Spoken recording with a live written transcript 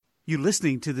You're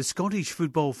listening to the Scottish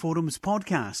Football Forums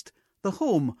podcast, the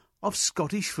home of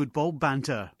Scottish football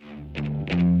banter.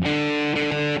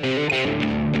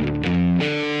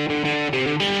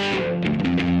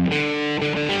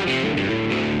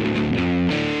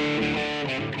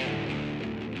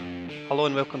 Hello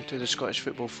and welcome to the Scottish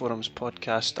Football Forums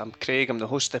podcast. I'm Craig, I'm the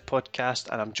host of the podcast,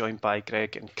 and I'm joined by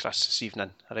Greg and Chris this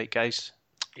evening. Alright guys?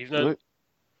 Evening.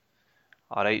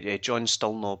 Alright, John's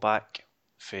still no back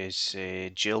for his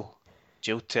jail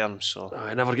term, so...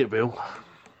 I never get bail.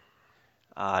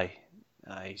 Aye,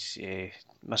 he's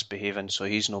misbehaving, so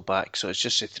he's no back. So it's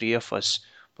just the three of us.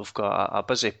 We've got a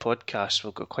busy podcast,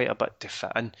 we've got quite a bit to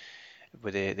fit in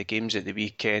with the games at the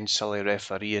weekend, silly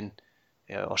refereeing,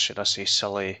 or should I say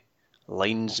silly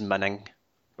linesmanning,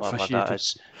 whatever that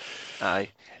is. Aye.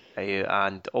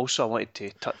 And also I wanted to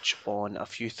touch on a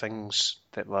few things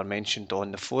that were mentioned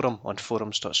on the forum, on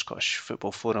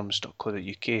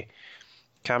forums.scottishfootballforums.co.uk.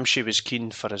 Camshay was keen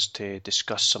for us to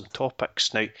discuss some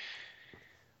topics. Now,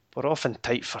 we're often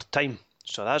tight for time,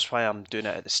 so that's why I'm doing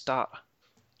it at the start,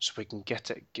 so we can get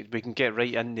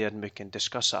right in there and we can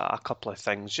discuss a couple of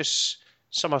things. Just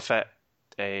some of it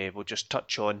we'll just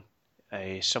touch on.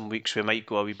 Some weeks we might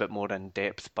go a wee bit more in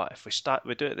depth, but if we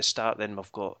do it at the start, then we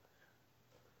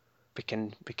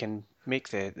can make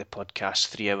the podcast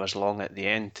 3 hours long at the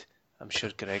end. I'm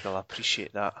sure Greg will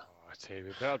appreciate that. Oh, I tell you,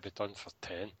 we better be done for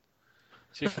 10.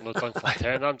 See if we're not done for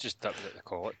 10, I'm just dipping at the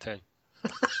call at 10.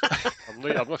 I'm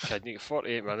not kidding, you got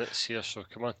 48 minutes here, so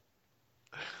come on.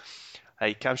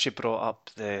 Camshay brought up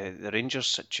the Rangers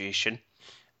situation,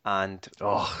 and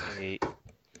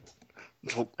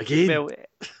again. Well,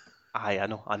 I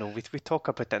know. We talk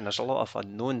about it, and there's a lot of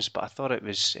unknowns, but I thought it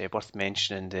was worth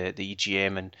mentioning the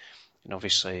EGM, and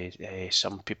obviously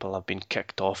some people have been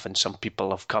kicked off and some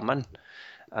people have come in.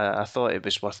 I thought it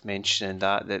was worth mentioning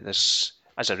that there's,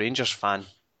 as a Rangers fan,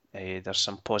 there's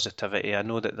some positivity. I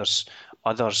know that there's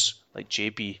others, like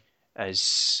JB,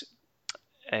 is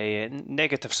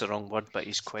negative's the wrong word, but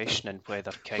he's questioning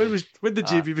whether King... When did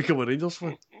JB become a Rangers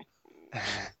fan?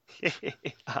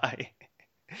 Aye.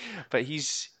 But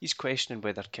he's questioning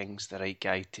whether King's the right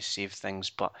guy to save things.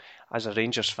 But as a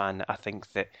Rangers fan, I think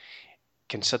that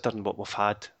considering what we've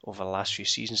had over the last few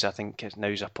seasons, I think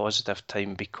now's a positive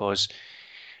time, because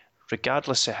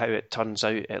regardless of how it turns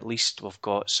out, at least we've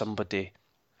got somebody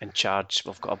in charge.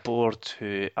 We've got a board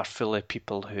who are full of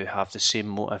people who have the same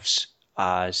motives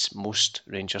as most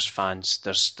Rangers fans.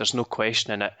 There's no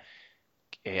questioning it.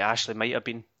 Ashley might have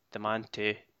been the man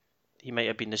he might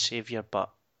have been the saviour, but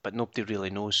nobody really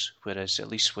knows, whereas at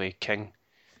least with King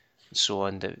and so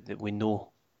on, that we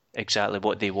know exactly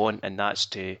what they want, and that's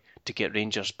to get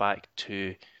Rangers back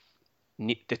to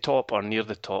the top or near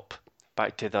the top,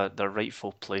 back to their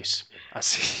rightful place,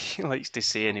 as he likes to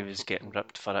say, and he was getting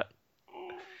ripped for it.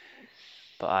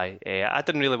 But I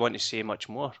didn't really want to say much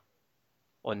more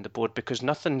on the board, because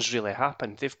nothing's really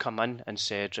happened. They've come in and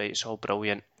said, right, it's all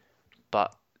brilliant,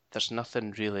 but there's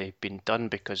nothing really been done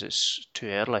because it's too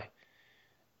early.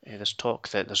 There's talk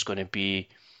that there's going to be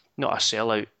not a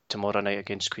sellout tomorrow night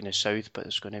against Queen of South, but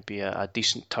there's going to be a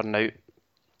decent turnout.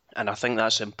 And I think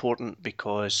that's important,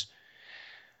 because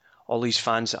all these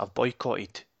fans that have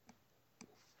boycotted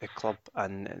the club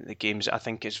and the games, I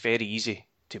think it's very easy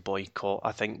to boycott.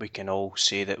 I think we can all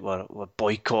say that we're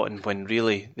boycotting, when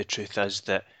really the truth is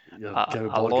that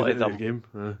a lot of them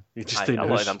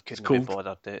couldn't be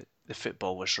bothered. The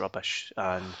football was rubbish,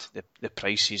 and the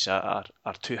prices are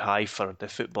too high for the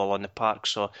football on the park.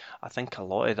 So I think a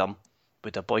lot of them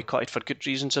would have boycotted for good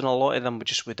reasons, and a lot of them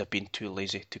would have been too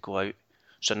lazy to go out.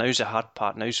 So now's the hard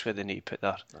part. Now's where they need to put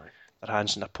their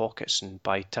hands in their pockets and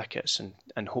buy tickets,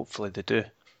 and hopefully they do.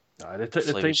 The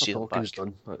time for talking's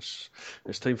done.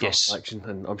 It's time for action,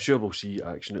 and I'm sure we'll see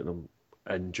action at them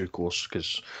in due course.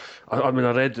 Because I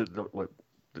read that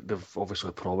they've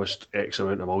obviously promised X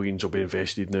amount of millions will be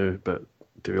invested now, but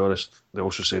to be honest, they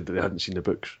also said that they hadn't seen the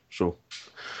books. So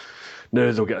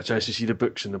now they'll get a chance to see the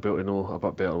books, and they'll be able to know a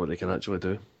bit better what they can actually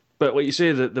do. But like you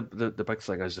say, the big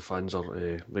thing is the fans are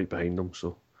right behind them,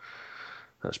 so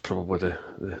that's probably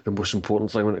the most important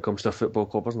thing when it comes to a football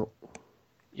club, isn't it?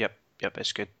 Yep,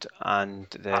 it's good. And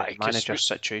the manager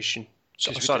situation.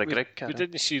 Sorry, Greg. We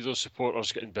didn't see those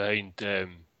supporters getting behind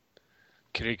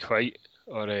Craig White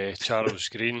or Charles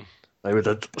Green. We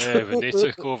did. When they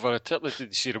took over, I totally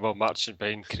didn't see them all marching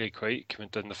behind Craig White, coming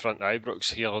down the front of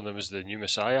Ibrox, hailing him as the new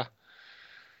messiah.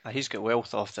 He's got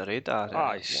wealth off the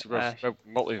radar. He's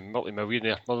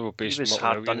multi-millionaire. He was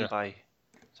hard done by.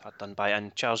 Hard done by,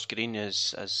 and Charles Green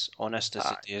is as honest as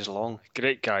the day is long.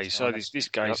 Great guys. These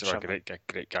guys are great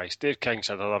guys. Dave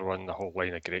King's another one, the whole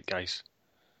line of great guys.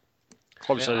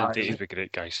 Clubs inundated with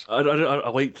great guys. I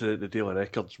liked the Daily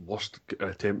Record's worst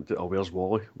attempt at a Where's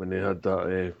Wally when they had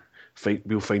that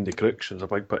We'll Find the Crooks. There's a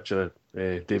big picture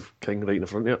of Dave King right in the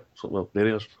front of it. So, well, there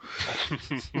he is.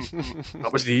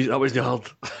 That was the hard.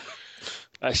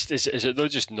 Is it not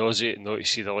just nauseating to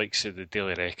see the likes of the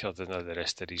Daily Record and all the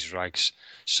rest of these rags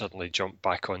suddenly jump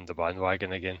back on the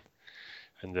bandwagon again?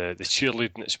 And the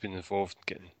cheerleading that's been involved in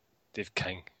getting Dave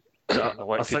King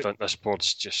elected on this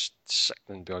board's just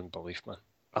sickening beyond belief, man.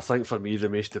 I think for me the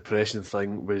most depressing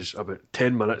thing was about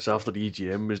 10 minutes after the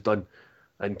EGM was done,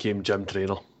 in came Jim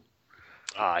Traynor.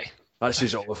 Aye. That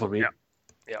says it all for me.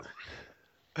 Yeah.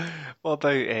 What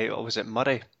about, was it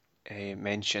Murray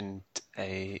mentioned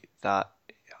that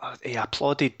he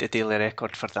applauded the Daily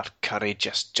Record for their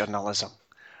courageous journalism.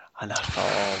 And I thought,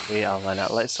 oh, wait a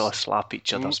minute, let's all slap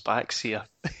each other's backs here.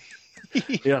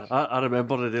 Yeah, I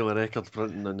remember the Daily Record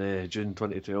printing in June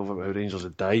 2012 about how Rangers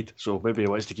had died, so maybe he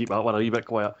wants to keep that one a wee bit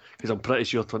quiet, because I'm pretty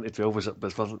sure 2012 was in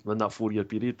that 4-year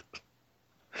period.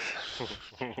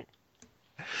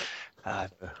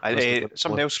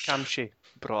 Something else Camshay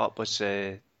brought up was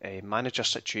a manager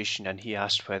situation, and he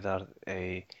asked whether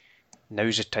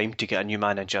now's the time to get a new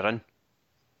manager in,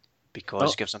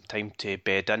 because it gives them time to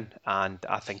bed in, and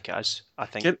I think it is. I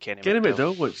think Kenny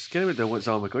McDowell wants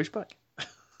Alan McCoist back.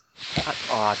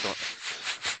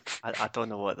 I don't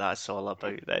know what that's all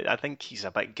about. I think he's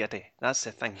a bit giddy. That's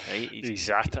the thing, right? He's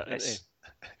at it, isn't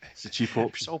he? It's a cheap option.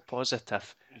 It's all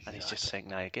positive, and he's just saying,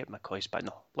 "Nah, get McCoist back."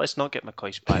 No, let's not get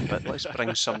McCoist back, but let's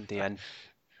bring somebody in.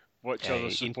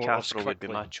 Ian Cathro would be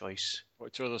my choice.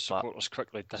 Watch other supporters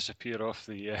quickly disappear off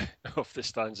the off the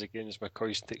stands again as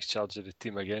McCoist takes charge of the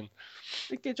team again.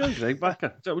 Get John Gregg back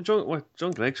in.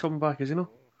 John Gregg's coming back, is he not?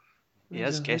 He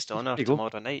is guest honour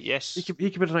tomorrow night, yes. He could be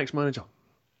the next manager.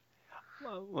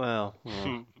 Well,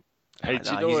 hey,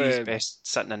 do you know he's best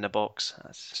sitting in the box.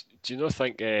 Do you not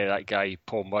think that guy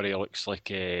Paul Murray looks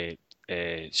like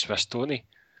Swiss Tony?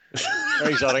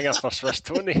 He's a ringer for Swiss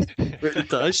Tony. It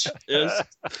does, yes.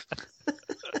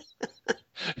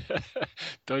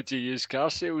 Dodgy used car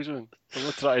salesman. I'm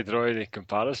not trying to draw any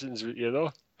comparisons, you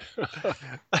know.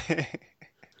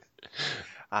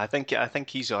 I think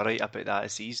he's all right about that.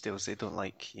 It's Easdales. They don't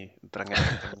like you bringing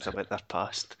up things about their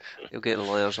past. They'll get the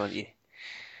lawyers on you.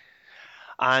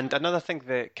 And another thing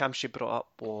that Camshay brought up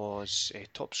was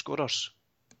top scorers.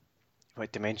 I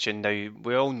want to mention now,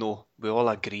 we all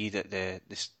agree that the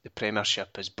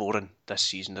Premiership is boring this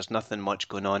season. There's nothing much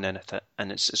going on in it,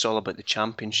 and it's all about the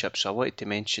Championship. So I wanted to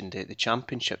mention the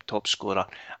Championship top scorer,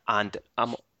 and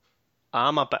I'm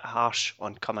a bit harsh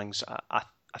on Cummings.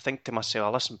 I think to myself, I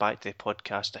listen back to the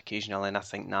podcast occasionally, and I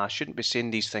think, I shouldn't be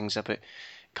saying these things about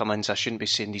Cummings. I shouldn't be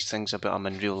saying these things about him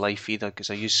in real life either, because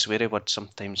I use sweary words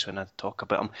sometimes when I talk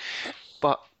about him.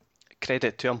 But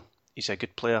credit to him. He's a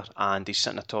good player, and he's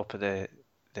sitting atop of the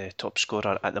top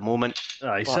scorer at the moment.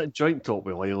 He's sitting joint top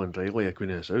with Lyle and Riley at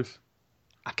Queen of the South.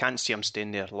 I can't see him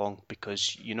staying there long,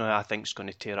 because you know who I think is going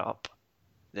to tear it up?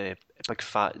 The big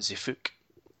fat Zifuk.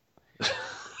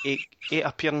 8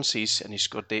 appearances, and he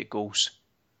scored 8 goals.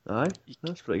 Aye,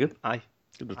 that's pretty good. Aye,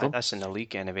 that's in the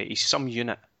league anyway. He's some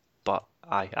unit, but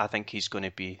I think he's going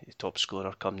to be the top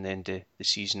scorer come the end of the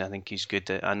season. I think he's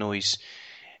good. I know he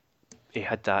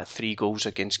had that 3 goals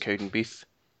against Cowdenbeath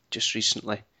just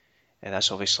recently, and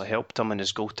that's obviously helped him in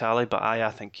his goal tally. But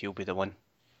I think he'll be the one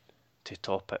to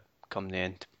top it come the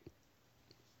end.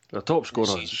 The top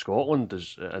scorer in Scotland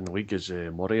in the league is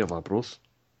Murray of Arbroath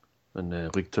in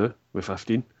League 2 with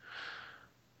 15.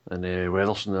 And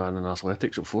Weatherson and in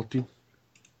Athletics at 14.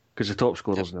 Because the top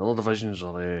scorers in the other divisions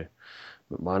are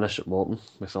McManus at Morton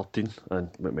with 13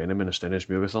 and McMenamin and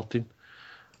Stennismuir with 13.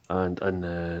 And in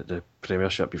the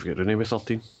Premiership you've got Rooney with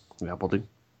 13 with Aberdeen.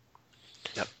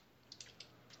 Yep.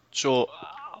 So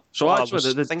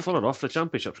actually, fun enough, the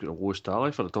Championship's got the lowest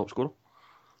tally for the top scorer.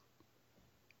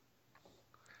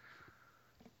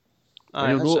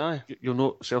 You'll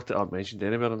note Celtic aren't mentioned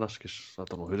anywhere in this, because I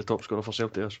don't know who the top scorer for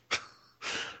Celtic is.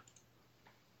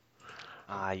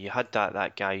 You had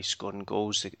that guy scoring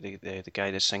goals, the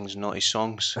guy that sings naughty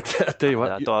songs. I tell you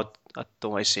what, I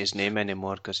don't want to say his name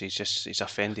anymore, because he's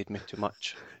offended me too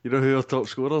much. You know who our top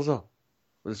scorers are?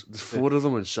 There's 4 of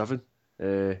them and 7.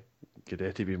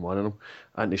 Guidetti being one of them.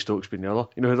 Anthony Stokes being the other.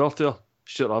 You know who the other 2 are?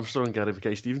 Stuart Armstrong and Gary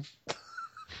Mackay-Stevens.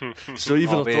 So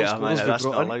even our top scorers that's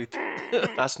not allowed.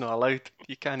 That's not allowed.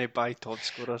 You can't buy top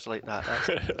scorers like that.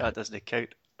 That doesn't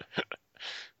count.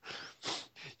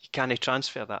 Can't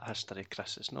transfer that history,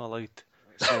 Chris. It's not allowed.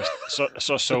 So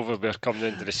Silverbeer coming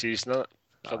into the season, isn't it?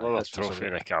 Another trophy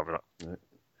in a cabinet. Do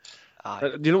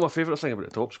you know what my favourite thing about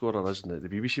the top scorer is? The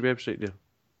BBC website there?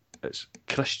 It's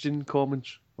Christian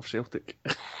Commons of Celtic.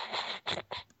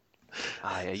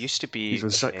 Aye, it used to be. He's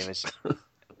on 6. It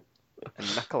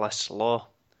was Nicholas Law.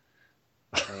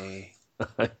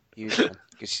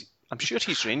 Because I'm sure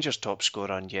he's Rangers' top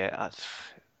scorer, and yet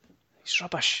he's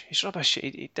rubbish. He's rubbish.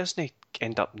 He doesn't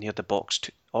end up near the box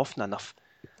often enough.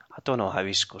 I don't know how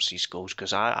he scores these goals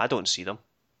because I don't see them.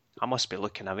 I must be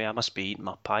looking away. I must be eating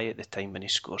my pie at the time when he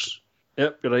scores.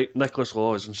 Yep, you're right. Nicholas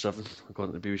Law is on 7,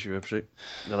 according to the BBC website.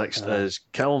 The next is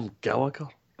Callum Gallagher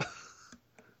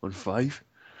on 5.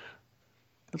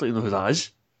 I don't even know who that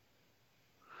is.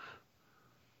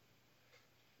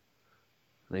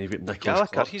 And then you've got Nicholas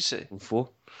Gallagher, he's on 4.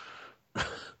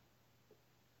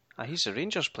 He's a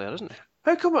Rangers player, isn't he?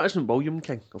 How come it isn't William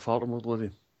King of Heart of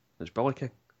Oblivion? It's Billy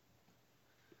King.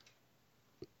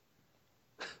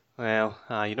 Well,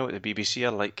 you know what the BBC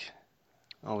are like.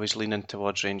 Always leaning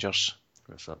towards Rangers.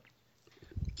 That's it.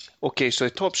 Okay, so the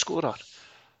top scorer.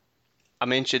 I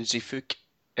mentioned Zifuk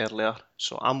earlier,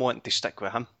 so I'm wanting to stick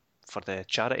with him for the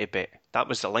charity bet. That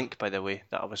was the link, by the way,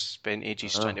 that I was spent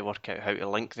ages trying to work out how to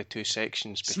link the 2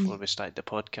 sections before we started the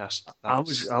podcast. I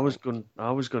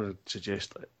was going to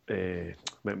suggest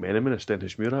McMenamin instead of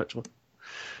Stenhousemuir, actually.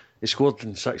 He scored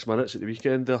in 6 minutes at the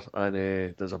weekend there, and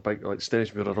there's a big, like,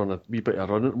 Stenhousemuir are on a wee bit of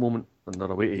a run at the moment, and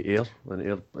they're away to Ayr, and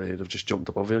Ayr, they've just jumped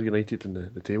above Ayr United in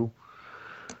the table.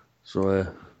 So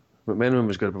McMenamin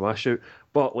was going to be my shout,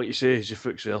 but like you say,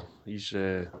 Zifuk's there. He's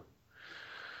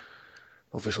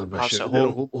obviously my shout.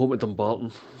 Home at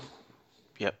Dumbarton.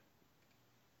 Yep.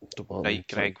 Dumbarton. Right,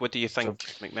 Greg, what do you think,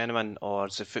 McMenamin or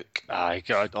Zifuk?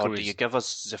 Or do you give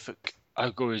us Zifuk?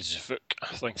 I'll go with Zifuk.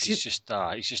 I think he's just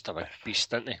a big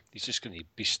beast, isn't he? He's just going to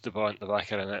beast the ball in the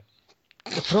back of the net.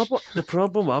 The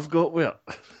problem I've got with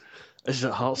it is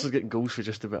that Hearts are getting goals for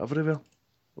just about everywhere,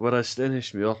 whereas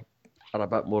Stenhousemuir are a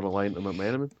bit more reliant on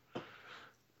McMenamin.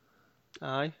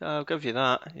 Aye, I'll give you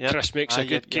that. Yep. Chris makes a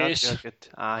good case.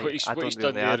 Aye, I don't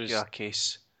really argue a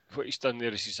case. What he's done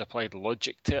there is he's applied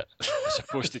logic to it, as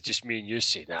opposed to just me and you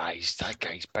saying, he's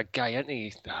big guy, isn't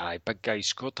he? Big guy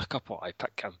scored a couple, I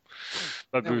pick him.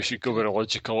 Maybe we should go with a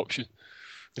logical option.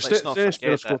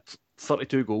 Stenhousemuir scored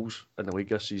 32 goals in the league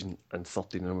this season, and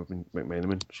 13 of them have been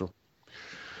McMenamin. So,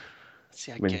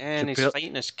 see, again, he's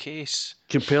fighting his case.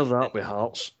 Compare that with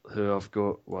Hearts, who have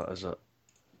got, what is it?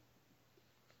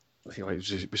 I think, like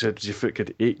we said, Zifuk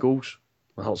had 8 goals.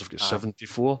 The Hearts have got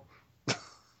 74.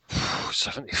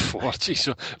 74, geez,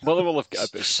 so Motherwell have got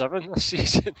about 7 this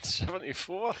season.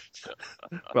 74.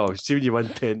 Well, see when you win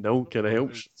 10-0, kind of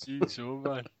helps. Jeez, oh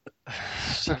man.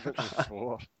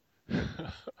 74.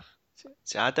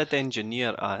 See, I did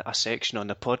engineer a section on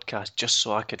the podcast just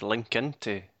so I could link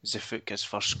into Zifuk as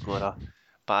first scorer,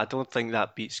 but I don't think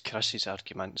that beats Chris's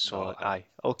argument. So,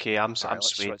 okay, I'm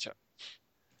swayed.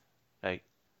 Right,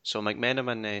 so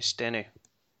McMenamin, Stenny.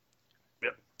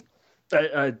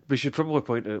 We should probably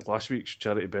point out last week's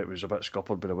charity bet was a bit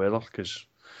scuppered by the weather because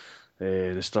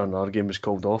the Stranraer game was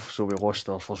called off, so we lost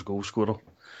our first goal scorer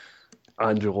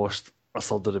and we lost a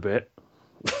third of the bet.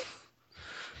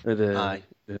 the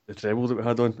treble that we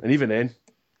had on, and even then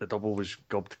the double was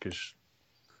gubbed because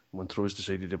Montrose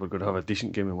decided they were going to have a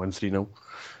decent game and win 3-0,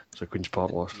 so Queen's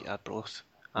Park lost. Yeah, Arbroath.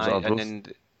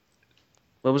 It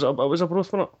was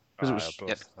Arbroath, wasn't it?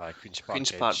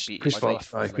 Queen's Park beat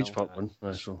Queen's Park won.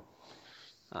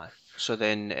 So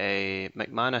then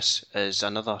McManus is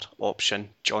another option.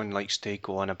 John likes to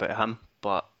go on about him,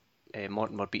 but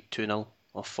Mortimer beat 2-0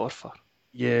 off Forfar.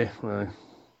 Yeah,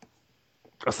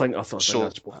 I think I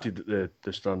spotted that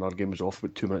the Stranraer game was off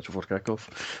with 2 minutes before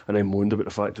kick-off, and I moaned about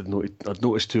the fact I'd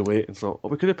noticed too late and thought,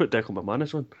 we could have put Declan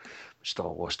McManus on, but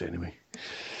still lost anyway.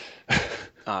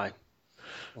 Aye.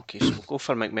 Okay, so we'll go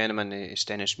for McMenamin and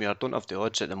Stenhousemuir. I don't have the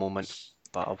odds at the moment,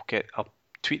 but I'll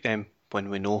tweet them when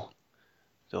we know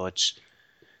the odds.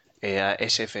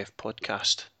 SFF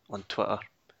podcast on Twitter,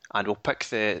 and we'll pick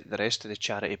the rest of the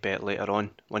charity bet later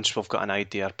on once we've got an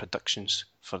idea of predictions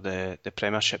for the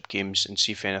Premiership games and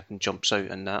see if anything jumps out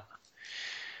in that.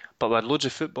 But we had loads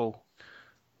of football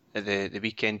the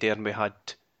weekend there, and we had...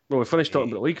 Well, we finished talking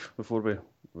about the league before we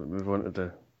move on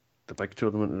to the big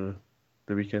tournament of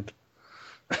the weekend.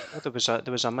 There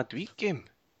was a midweek game.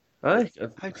 Aye.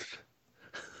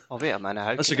 Oh, wait a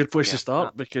minute. That's a good place to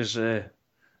start because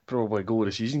probably goal of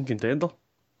the season contender.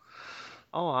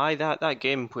 Oh, aye, that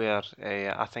game where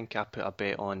I think I put a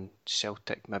bet on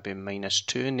Celtic maybe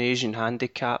 -2 in the Asian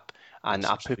handicap, and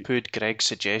I poo-pooed Greg's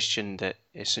suggestion that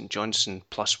St Johnstone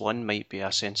 +1 might be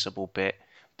a sensible bet,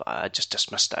 but I just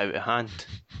dismissed it out of hand.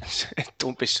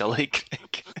 Don't be silly,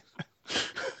 Greg.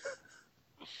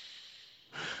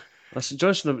 St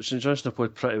Johnstone have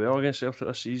played pretty well against Celtic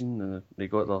this season, and they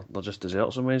got their just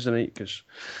desserts on Wednesday night, because,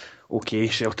 okay,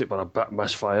 Celtic were a bit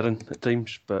misfiring at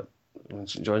times, but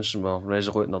St Johnstone were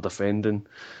resolute in their defending.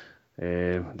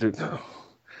 To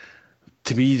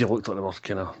me, they looked like they were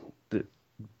kind of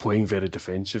playing very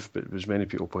defensive, but there was many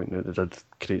people pointing out they did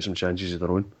create some chances of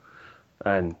their own,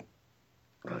 and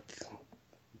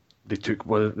they took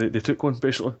one. They took one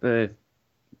basically.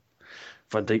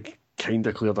 Van Dijk kind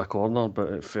of cleared a corner, but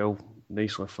it fell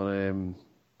nicely for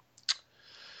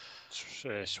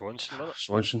Swanson, wasn't it?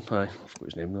 Swanson, aye, I forgot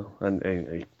his name now.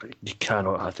 And you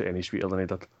cannot hit it any sweeter than he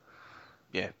did.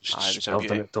 Yeah, just in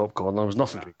the top corner. There was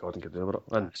nothing great Gordon could do with it.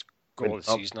 And it's goal of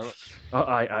the season, isn't it?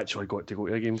 I actually got to go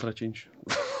to a game for a change.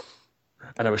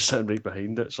 And I was sitting right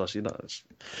behind it, so I seen that.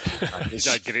 You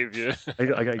got a great view. I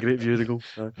got a great view of the goal.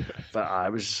 But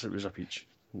it was a peach.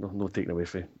 No taking away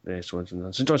from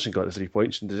Swanson. St Johnstone got the 3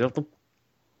 points and deserved them.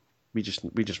 We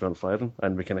just weren't firing,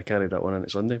 and we kind of carried that one into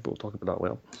Sunday, but we'll talk about that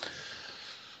later.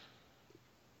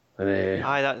 And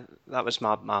that was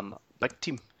my big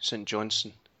team, St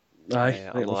Johnstone.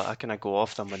 Although I kind of go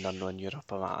off them when they're not in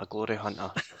Europe. I'm a glory hunter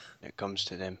when it comes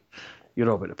to them. You're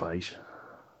all about the pies.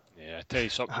 Yeah, I tell you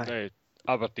something.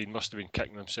 Aberdeen must have been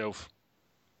kicking themselves.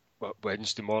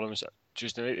 Wednesday morning, was it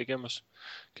Tuesday night the game was?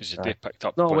 Because if they picked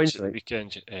up points at the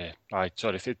weekend,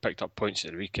 if they'd picked up points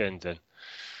at the weekend, then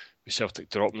with Celtic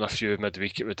dropping a few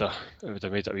midweek, it would have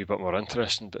made it a wee bit more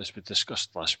interesting. But as we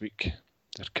discussed last week,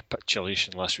 their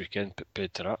capitulation last weekend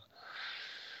paid to that.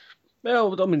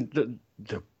 Well, I mean,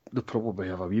 they probably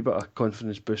have a wee bit of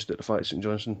confidence boost at the fact St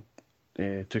Johnstone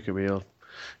took away a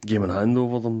game in hand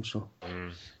over them, so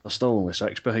they're still only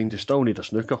 6 behind. They still need a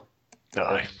snooker.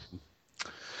 Aye.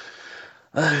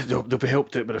 They'll be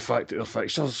helped out by the fact that their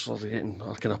fixtures are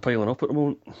kind of piling up at the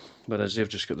moment, whereas they've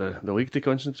just got the league to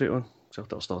concentrate on.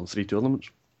 Celtic are still in 3 tournaments.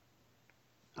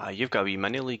 You've got a wee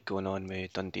mini league going on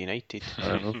with Dundee United.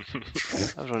 I know.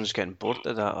 Everyone's getting bored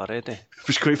of that already. It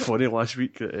was quite funny last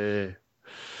week that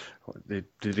they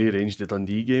rearranged the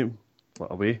Dundee game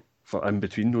away for in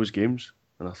between those games.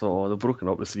 And I thought, they've broken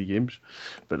up the 3 games.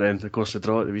 But then, of course, the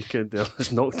draw at the weekend there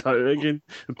has knocked that out again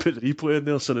and put the replay in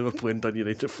there, so they were playing Dundee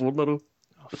United 4 in a row.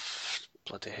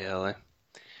 Bloody hell, eh?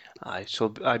 Aye,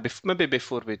 so maybe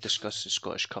before we discuss the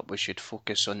Scottish Cup, we should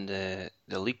focus on the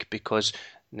league, because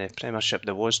in the Premiership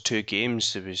there was 2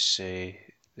 games. There's a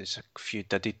few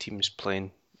Diddy teams playing,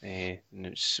 and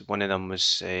one of them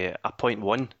was a point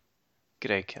one.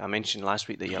 Greg, I mentioned last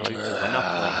week that you're allowed to win a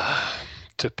point.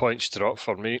 2 points dropped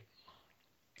for me.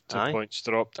 2 points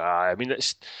dropped. I mean,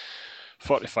 it's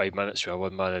 45 minutes with a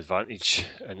 1-man advantage,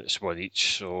 and it's 1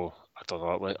 each, so I don't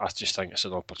know. I just think it's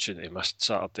an opportunity missed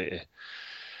Saturday to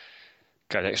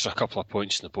get an extra couple of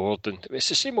points on the board. And it's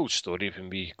the same old story when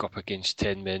we go up against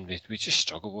 10 men. We just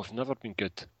struggle. We've never been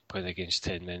good playing against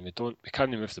 10 men. We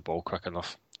can't move the ball quick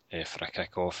enough for a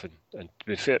kick off. And to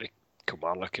be fair to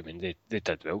Kilmarnock, I mean, they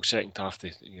did well second half.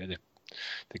 They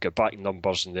got back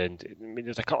numbers, and then they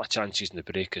had a couple of chances in the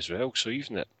break as well. So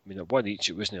even at 1 each,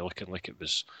 it wasn't looking like it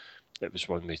was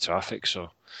one-way traffic.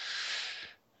 So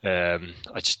I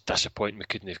just disappointed we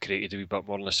couldn't have created a wee bit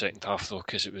more in the second half though,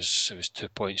 because it was 2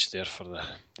 points there for the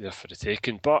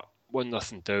taking. But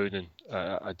 1-0 down, and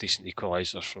a decent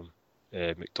equaliser from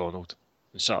McDonald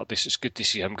on Saturday. So it's good to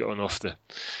see him getting off the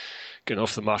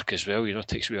mark as well.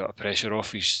 Takes a wee bit of pressure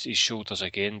off his shoulders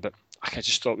again. But I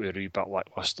just thought we were a wee bit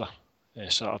lacklustre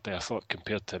Saturday. I thought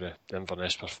compared to the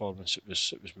Inverness performance, it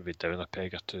was maybe down a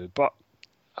peg or 2. But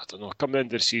I don't know. Coming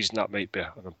into the season, that might be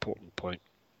an important point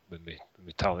when we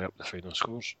tally up the final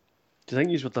scores. Do you think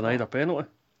he's denied a penalty?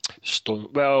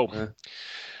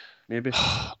 Maybe.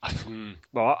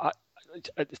 Well,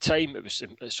 at the time,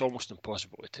 it's almost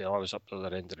impossible to tell. I was up the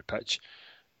other end of the pitch.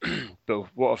 But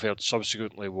what I've heard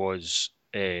subsequently was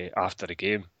after the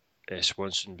game,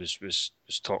 Swanson was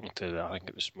talking to I think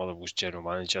it was Motherwell's general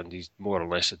manager, and he more or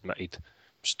less admitted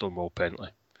Stonewall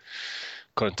penalty.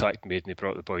 Contact made, and he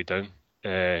brought the boy down.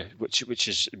 Which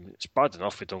is, it's bad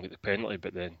enough we don't get the penalty,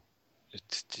 but then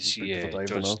to see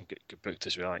Johnson get booked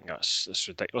as well, I think that's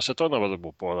ridiculous. I don't know whether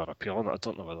we'll bother appealing it. I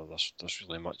don't know whether there's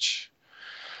really much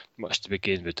to be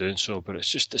gained with doing so, but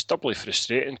it's doubly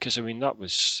frustrating, because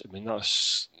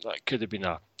that could have been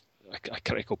a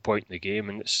critical point in the game,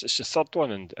 and it's the third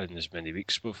one in as many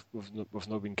weeks we've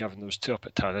not been given. There was 2 up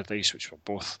at Tannadice, which were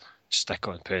both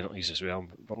stick-on penalties as well.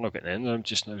 We're not getting any of them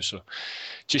just now, so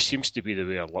it just seems to be the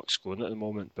way our luck's going at the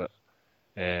moment. But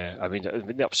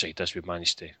the upside is we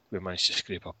managed to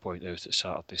scrape a point out at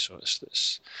Saturday. So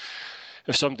it's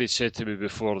if somebody had said to me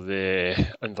before the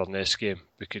Inverness game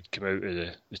we could come out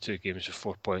of the 2 games with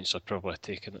 4 points, I'd probably have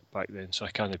taken it back then. So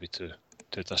I can't be too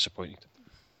disappointed.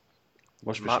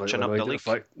 marching up the league.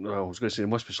 I was going to say, it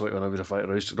must be slightly annoyed with the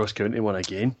fact Ross County won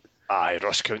again. Aye,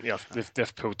 Ross County,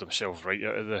 they've pulled themselves right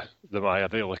out of the mire.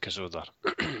 They look as though they're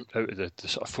out of the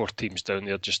sort of 4 teams down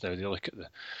there just now. They look at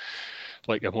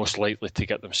they're most likely to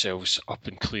get themselves up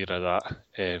and clear of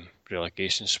that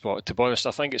relegation spot. To be honest,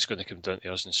 I think it's going to come down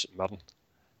to us and St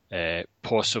Mirren.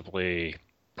 Possibly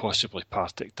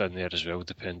Partick down there as well,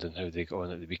 depending how they go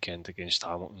on at the weekend against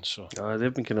Hamilton. So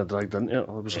they've been kind of dragged into it. It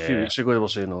was a few weeks ago they were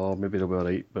saying, maybe they'll be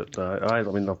alright, but I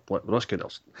mean, Ross County,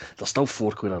 they're still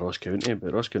 4 clear of Ross County,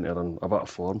 but Ross County are in a bit of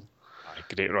form.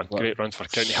 Great run for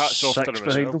County. Hats off to them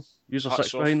as well. Use a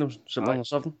 6 behind them, St Mirren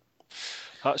 7.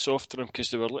 Hats off to them because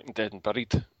they were looking dead and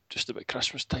buried just about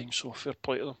Christmas time, so fair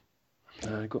play to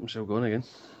them. Got themselves going again.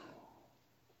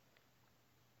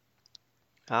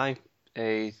 Aye.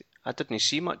 I didn't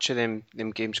see much of them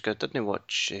games because I didn't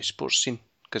watch Sports Scene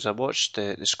because I watched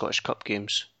the Scottish Cup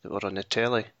games that were on the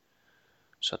telly.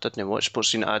 So I didn't watch Sports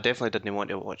Scene. I definitely didn't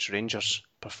want to watch Rangers'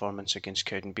 performance against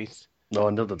Cowdenbeath. No,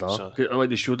 neither did I. So,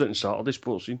 they showed it in Saturday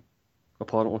Sports Scene,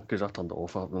 apparently, because I turned it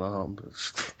off after that happened.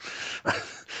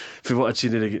 If we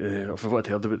wanted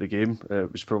heard about the game,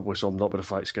 it was probably summed up by the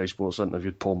fact Sky Sports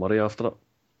interviewed Paul Murray after it.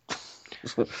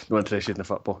 No interested in the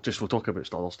football. We'll talk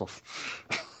about other stuff.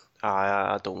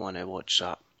 I don't want to watch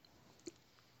that.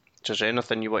 Is there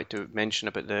anything you want to mention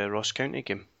about the Ross County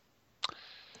game?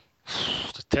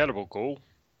 It's a terrible goal.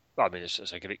 I mean, it's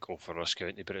a great goal for Ross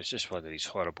County, but it's just one of these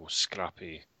horrible,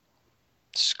 scrappy,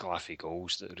 sclaffy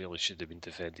goals that really should have been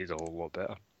defended a whole lot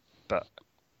better. But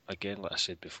again, like I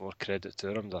said before, credit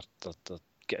to them. They're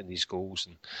getting these goals,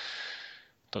 and I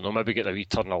don't know, maybe get a wee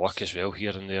turn of luck as well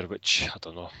here and there, which I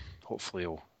don't know. Hopefully,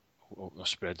 will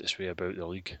spread its way about the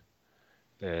league.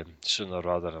 Sooner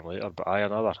rather than later, but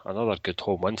another good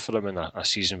home win for them in a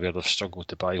season where they've struggled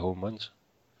to buy home wins.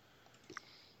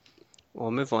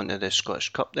 We'll move on to the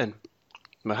Scottish Cup then.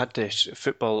 We had this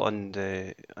football on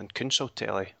Council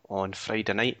telly on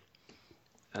Friday night,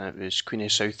 and it was Queen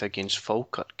of South against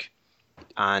Falkirk,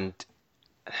 and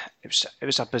it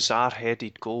was a bizarre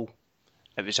headed goal.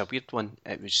 It was a weird one.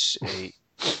 It was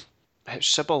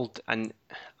Sibbald, and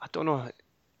I don't know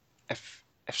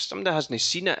if somebody hasn't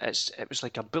seen it, it was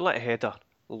like a bullet header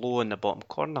low in the bottom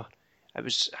corner. It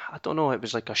was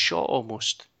like a shot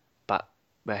almost, but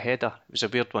with a header. It was a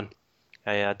weird one.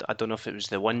 I don't know if it was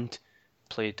the wind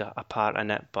played a part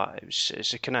in it, but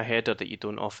it's a kind of header that you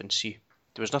don't often see.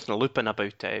 There was nothing looping about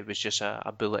it. It was just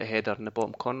a bullet header in the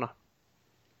bottom corner.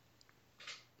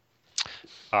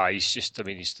 He's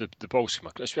the ball's come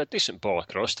across. It's a decent ball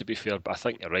across, to be fair, but I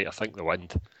think you're right. I think the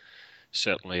wind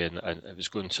certainly, and it was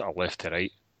going sort of left to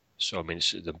right. So I mean,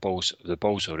 the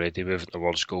ball's already moving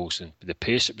towards goals, and the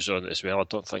pace it was on it as well. I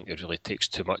don't think it really takes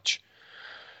too much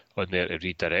on there to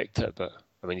redirect it. But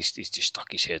I mean, he's just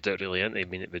stuck his head out really, isn't he? I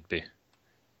mean, it would be.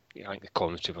 I think the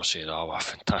commentary were saying, "Oh, a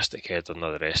fantastic header," and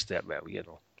all the rest of it. Well, you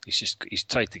know, he's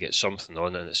tried to get something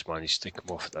on it, and it's managed to come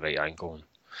off at the right angle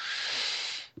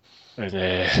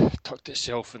and tucked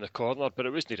itself in the corner. But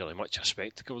it wasn't really much of a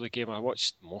spectacle. The game I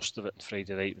watched most of it on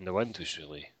Friday night, and the wind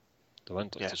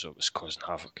looked as though it was causing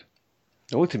havoc.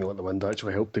 It looked to me like the wind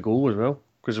actually helped the goal as well,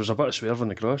 because there was a bit of swerve on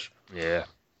the cross. Yeah,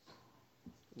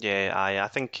 I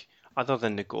think other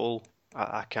than the goal,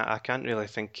 I can't really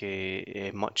think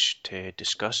much to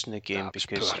discuss in the game,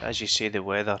 because poor. As you say, the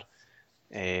weather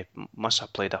must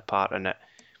have played a part in it.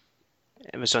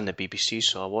 It was on the BBC,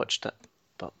 so I watched it,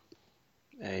 but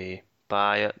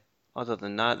other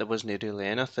than that, there wasn't really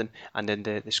anything. And then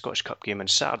the Scottish Cup game on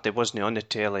Saturday wasn't on the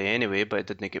telly anyway, but it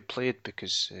didn't get played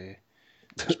because it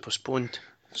was postponed.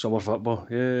 Summer football,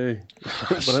 yay.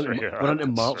 We're into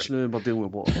March now and we're dealing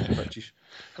with water pitches.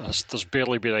 There's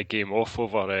barely been a game off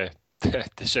over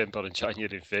December and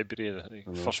January and February. I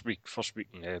think first week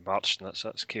in March, and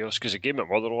that's chaos. Because the game at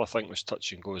Motherwell, I think, was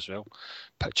touch and go as well.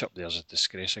 Pitch up there's a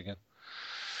disgrace again.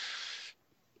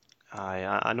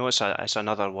 I know it's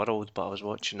another world, but I was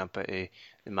watching about the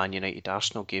Man United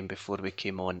Arsenal game before we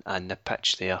came on, and the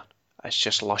pitch there, it's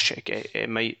just lush. It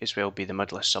might as well be the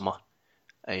middle of summer.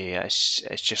 It's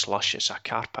just lush. It's a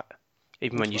carpet.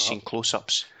 Even when you've seen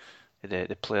close-ups,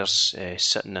 the players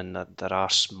sitting in their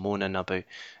arse moaning about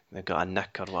they've got a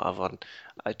nick or whatever.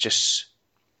 And just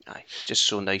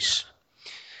so nice.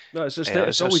 No,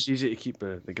 it's always easy to keep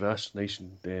the grass nice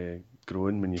and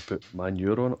growing when you put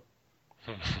manure on it.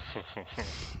 I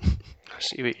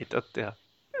see what you did there.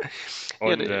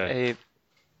 What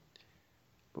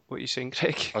are you saying,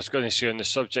 Craig? I was going to say, on the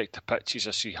subject of pitches,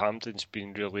 I see Hampden's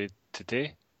been relayed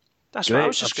today. That's what I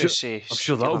was just going to say. I'm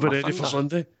sure that'll be ready for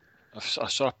Sunday. I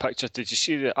saw a picture. Did you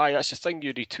see that? That's the thing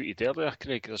you retweeted earlier,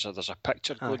 Craig. There's a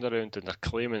picture going around, and they're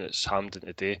claiming it's Hampden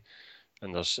today,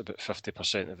 and there's about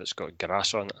 50% of it's got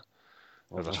grass on it.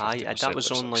 That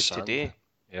was only today.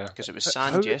 Yeah, because it was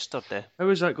sand yesterday. How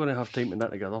is that going to have time to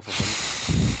knit together for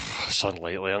him? It's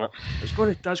unlikely, isn't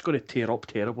it? That's going to tear up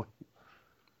terribly.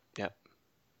 Yep.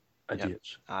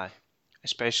 Idiots. Yep. Aye.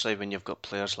 Especially when you've got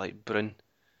players like Brun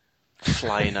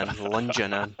flying in,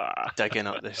 lunging in, digging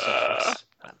up the surface.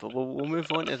 But we'll move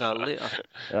on to that later.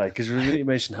 Aye, because we need to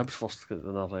mention Hibs first, because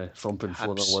they're thumping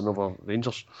 4-1 over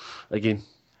Rangers again.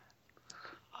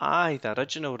 Aye, the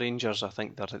original Rangers, I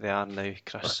think they are now,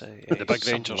 Chris. The big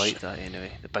Rangers. Like that,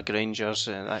 anyway. The big Rangers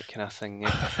and that kind of thing.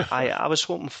 Yeah. I was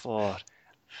hoping for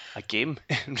a game,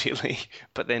 really.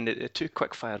 But then the two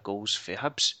quick-fire goals for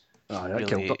Hibs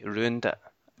really ruined it.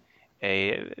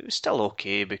 It was still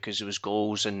okay because it was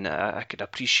goals, and I could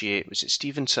appreciate, was it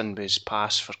Stevenson with his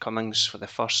pass for Cummings for the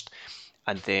first,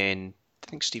 and then I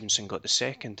think Stevenson got the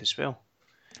second as well.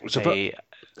 It was a bit,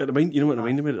 it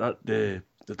reminded me of that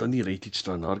the Dundee United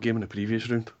Stranraer game in the previous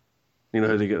round. You know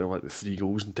how they get the 3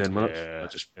 goals in 10 minutes? Yeah, I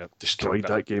just destroyed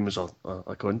that game as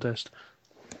a contest.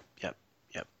 Yep.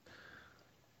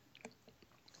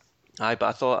 Aye, but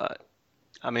I thought,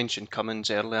 I mentioned Cummins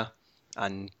earlier,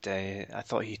 and I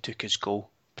thought he took his goal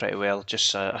pretty well.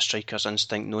 Just a striker's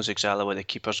instinct, knows exactly what the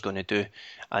keeper's going to do.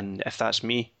 And if that's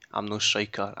me, I'm no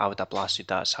striker, I would have blasted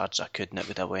that as hard as I could, and it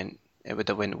would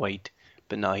have went wide.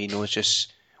 But no, he knows,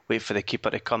 just wait for the keeper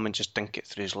to come and just dink it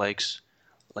through his legs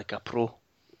like a pro.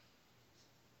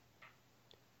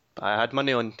 But I had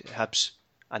money on Hibs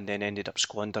and then ended up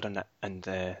squandering it in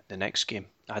the next game.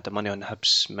 I had the money on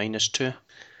Hibs -2,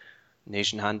 an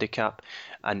Asian handicap,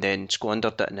 and then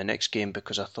squandered it in the next game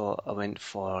because I thought I went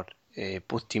for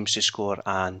both teams to score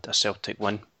and a Celtic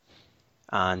win.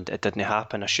 And it didn't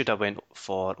happen. I should have went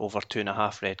for over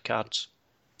 2.5 red cards.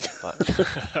 But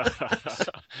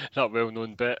that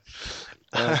well-known bet.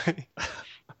 That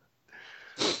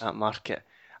market.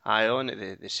 On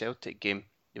the Celtic game,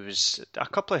 there was a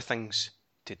couple of things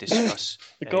to discuss.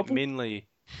 Mainly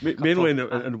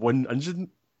in one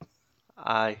incident.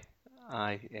 Aye.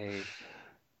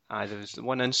 There was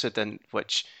one incident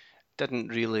which didn't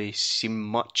really seem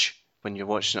much when you're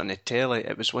watching it on the telly.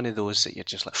 It was one of those that you're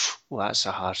just like, oh, that's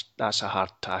a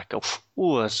hard tackle.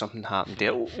 Oh, there's something happened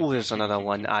there. Oh, there's another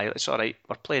one. Aye, it's all right.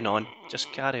 We're playing on.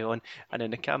 Just carry on. And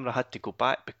then the camera had to go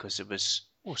back because it was,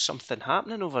 something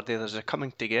happening over there. There's a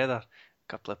coming together. A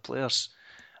couple of players.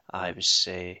 There's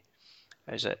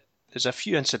a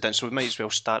few incidents, so we might as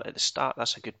well start at the start.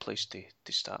 That's a good place to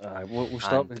start. We'll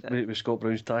start with Scott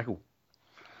Brown's tackle.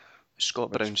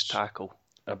 Brown's tackle.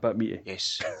 A bit meaty.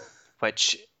 Yes.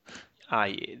 Which,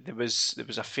 there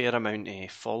was a fair amount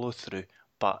of follow through,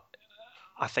 but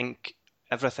I think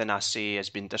everything I say has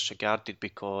been disregarded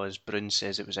because Brown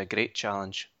says it was a great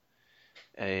challenge.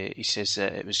 He says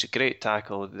that it was a great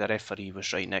tackle. The referee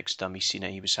was right next to him. He's seen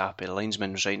it. He was happy. The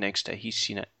linesman was right next to it. He's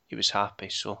seen it. He was happy.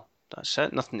 So that's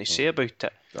it. Nothing to say about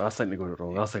it. I think they got it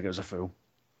wrong. I think it was a foul.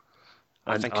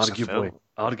 I think it's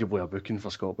arguably a booking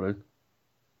for Scott Brown.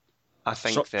 I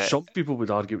think that some people would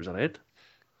argue it was a red.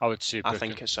 I would say booking. I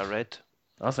think it's a red.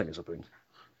 I think it's a booking.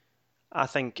 I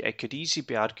think it could easily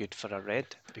be argued for a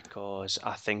red because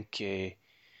I think he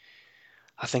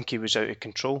was out of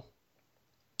control.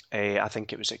 I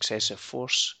think it was excessive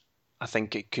force. I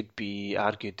think it could be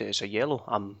argued that it's a yellow.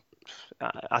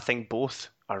 I think both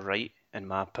are right in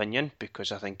my opinion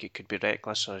because I think it could be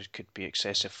reckless or it could be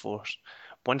excessive force.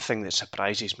 One thing that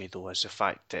surprises me though is the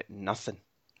fact that nothing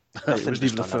was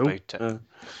done about it.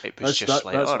 It was just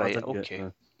like, all right, okay.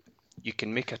 You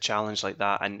can make a challenge like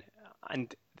that,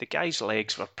 and the guy's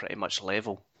legs were pretty much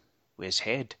level with his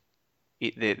head.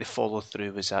 The follow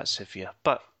through was that severe,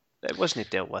 but it wasn't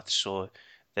dealt with. So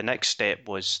the next step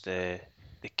was the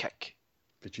kick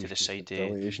to the side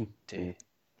to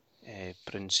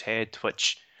Brown's head,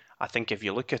 which I think if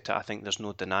you look at it, I think there's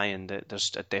no denying that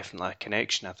there's definitely a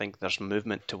connection. I think there's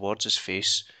movement towards his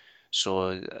face,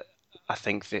 so I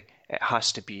think that it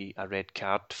has to be a red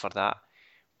card for that.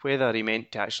 Whether he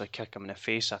meant to actually kick him in the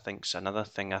face, I think is another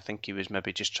thing. I think he was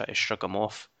maybe just trying to shrug him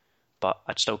off, but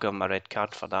I'd still give him a red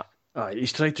card for that.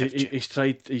 He's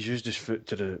used his foot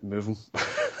to move him.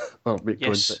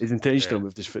 He's intentionally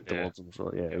moved his foot towards him.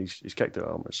 So yeah, he's kicked it at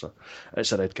him.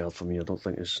 It's a red card for me. I don't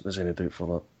think there's any doubt for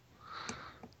that.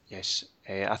 Yes,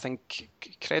 I think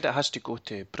credit has to go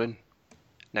to Brown.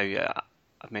 Now,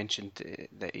 I mentioned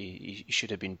that he should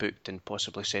have been booked and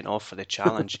possibly sent off for the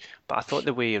challenge, but I thought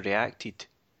the way he reacted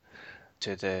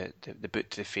to the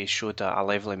boot to the face showed a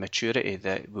level of maturity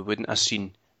that we wouldn't have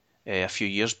seen a few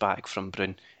years back from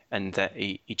Brown, and that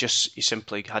he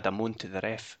simply had a moan to the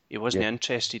ref. He wasn't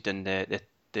interested in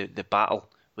the battle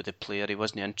with the player. He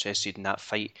wasn't interested in that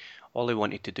fight. All he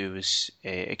wanted to do was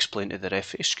explain to the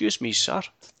ref, "Excuse me, sir,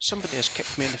 somebody has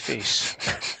kicked me in the face."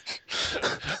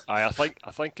 I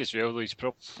think as well, he's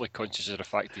probably conscious of the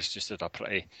fact he's just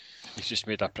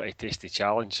made a pretty tasty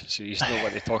challenge, so he's not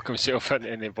want to talk himself into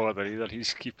any bother either.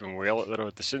 He's keeping well at the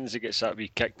road. As soon as he gets that wee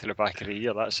kick to the back of the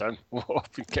ear, that's him. Oh,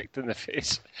 I've been kicked in the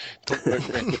face. Don't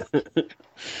look me.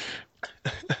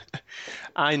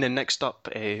 And then next up,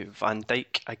 Van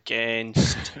Dijk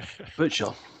against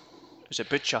Butcher. Was it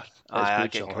Butcher?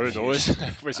 Butcher. Who knows?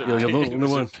 Was it you're not the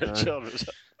one. Butcher?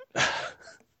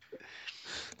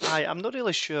 I'm not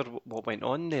really sure what went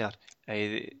on there.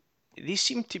 They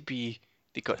seem to be.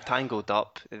 They got tangled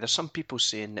up. There's some people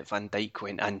saying that Van Dijk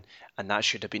went in and that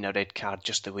should have been a red card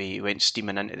just the way he went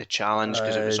steaming into the challenge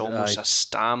because it was almost a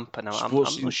stamp. And I'm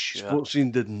not sure.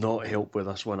 Sportscene did not help with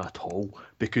this one at all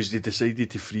because they decided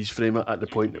to freeze frame it at the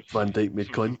point that Van Dijk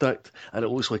made contact and it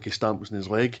looks like he stamps in his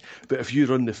leg. But if you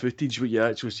run the footage, what you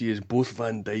actually see is both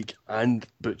Van Dijk and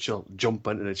Butcher jump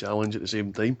into the challenge at the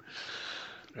same time.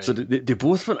 Right. So they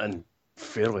both went in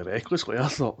fairly recklessly, I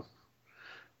thought.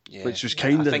 Yeah, which was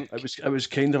kind of it was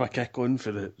kind of a kick on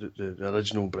for the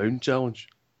original Brown challenge.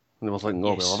 And they were thinking,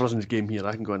 oh well, everything's game here.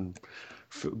 I can go and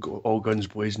go all guns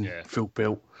blazing, full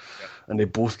pelt, and they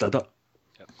both did it.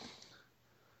 Yep.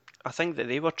 I think that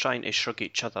they were trying to shrug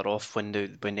each other off when they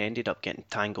ended up getting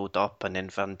tangled up, and then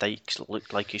Van Dijk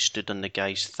looked like he stood on the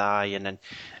guy's thigh, and then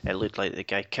it looked like the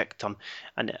guy kicked him.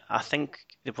 And I think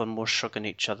they were more shrugging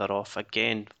each other off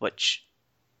again, which.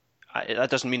 That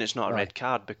doesn't mean it's not a red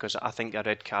card because I think a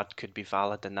red card could be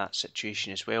valid in that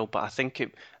situation as well. But I think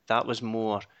that was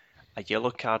more a yellow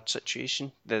card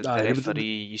situation. The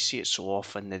referee, you see it so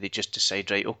often that they just decide,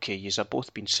 right, okay, you've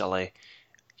both been silly,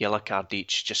 yellow card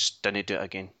each, just don't do it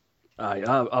again.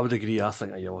 I would agree. I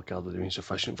think a yellow card would have been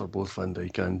sufficient for both Van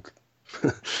Dijk and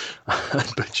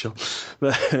Butcher.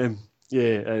 But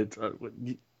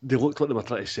they looked like they were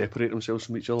trying to separate themselves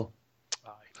from each other.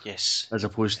 Yes. As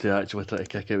opposed to actually trying to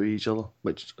kick out at each other,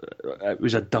 which it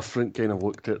was a different kind of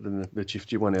look to it than the Chief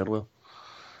G one earlier.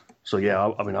 So yeah,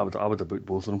 I would have booked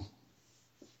both of them.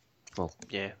 Well,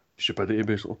 stupidity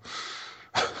basically.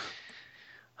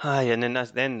 And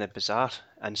then the bizarre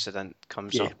incident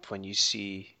comes up when you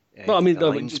see. No, I mean,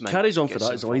 it carries on for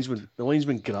that. As the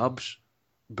linesman grabs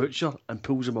Butcher and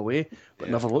pulls him away, but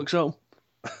never looks at him.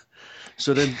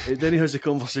 So then he has a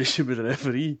conversation with the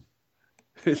referee.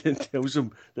 Who then tells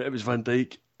him that it was Van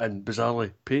Dijk and,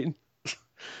 bizarrely, Payton,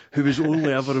 who was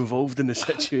only ever involved in the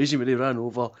situation where he ran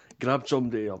over, grabbed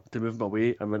somebody up to move him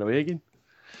away and went away again.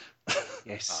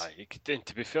 Yes. And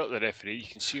to be fair to the referee, you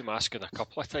can see him asking a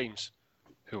couple of times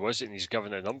who was it, and he's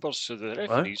given the numbers, so the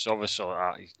referee's obviously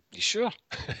like, you sure?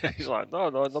 He's like,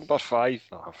 no, number 5.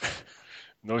 Oh,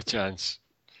 no chance.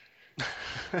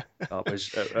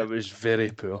 It was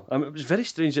very poor. I mean, it was very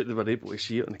strange that they were able to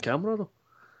see it on the camera, though.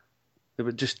 They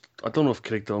would I don't know if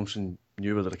Craig Thompson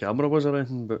knew whether the camera was or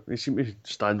anything, but he seemed to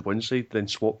stand one side, then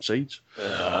swap sides.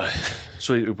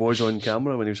 So he was on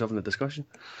camera when he was having the discussion.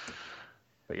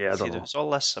 But yeah, I don't know. There was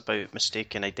all this about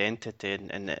mistaken identity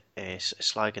and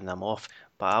slagging them off,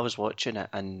 but I was watching it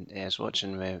and I was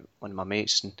watching with one of my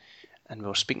mates and we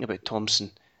were speaking about Thompson.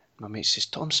 My mate says,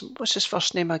 Thompson, what's his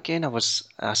first name again?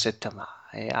 I said to him,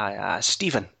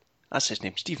 Stephen. That's his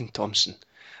name, Stephen Thompson.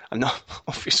 I'm not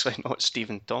obviously not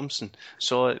Stephen Thompson,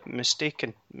 so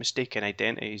mistaken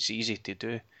identity is easy to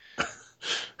do.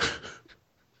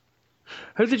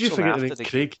 How did you forget the name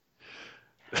Craig?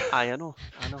 I know.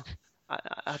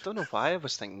 I don't know why I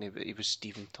was thinking he was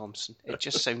Stephen Thompson. It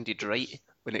just sounded right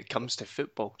when it comes to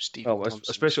football. Stephen Thompson,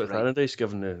 especially with Allardyce,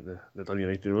 given the Dundee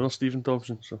United owner Stephen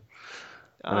Thompson. So,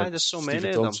 there's so many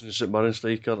Stephen Thompson, of them. St Mirren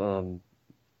striker, and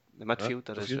the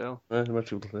midfielder as well. The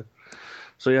midfielder. Yeah.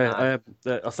 So yeah,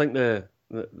 I think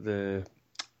the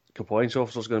compliance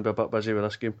officer's going to be a bit busy with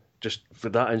this game. Just for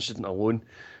that incident alone,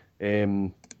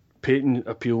 Payton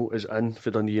appeal is in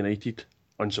for Dundee United.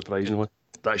 Unsurprisingly,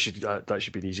 that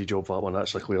should be an easy job for that one.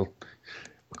 That's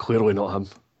clearly not him.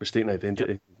 Mistaken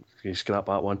identity. You can scrap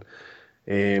that one.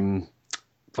 Van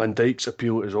Dijk's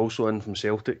appeal is also in from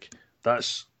Celtic.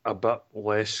 That's a bit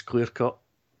less clear cut.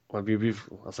 I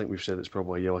think we've said it's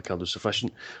probably a yellow card was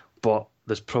sufficient, but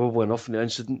there's probably enough in the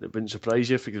incident that wouldn't surprise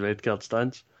you if the red card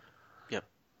stands. Yep.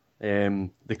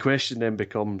 The question then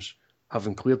becomes,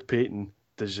 having cleared Payton,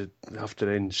 does it have to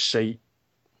then cite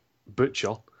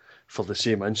Butcher for the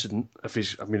same incident? If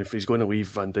he's going to leave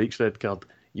Van Dijk's red card,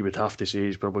 you would have to say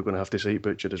he's probably going to have to cite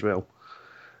Butcher as well.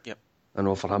 Yep. And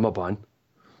offer him a ban.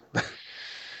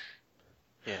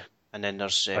 Yeah. And then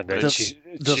there's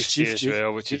Chiefs as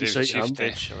well, which is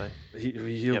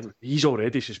he's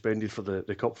already suspended for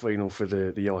the cup final for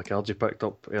the yellow cards he picked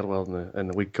up earlier in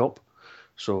the League Cup.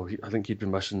 So I think he'd be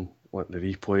missing the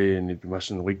replay, and he'd be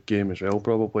missing the league game as well,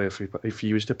 probably, if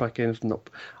he was to pick anything up.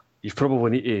 You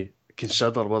probably need to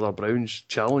consider whether Brown's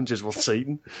challenge is worth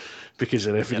citing, because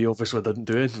the referee obviously didn't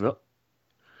do anything.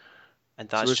 And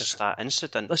that's just that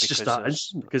incident. That's just that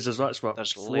incident, because there's 4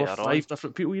 or 5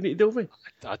 different people you need to deal with.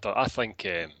 I think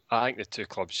the two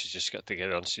clubs should just get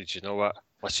together and say, you know what?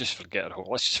 Let's just forget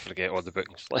all the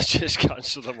bookings. Let's just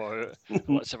cancel them out.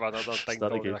 Let's have another ding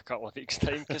dong in a couple of weeks'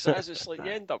 time. Because it's like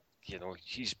you end up,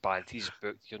 he's banned, he's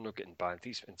booked, you're not getting banned.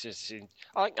 I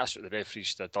think that's what the referee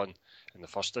should have done in the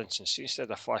first instance.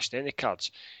 Instead of flashed any cards,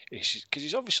 because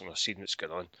he's obviously not seen what's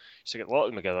going on. So get a lot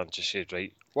of them together and just said,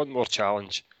 right, one more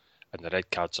challenge, and the red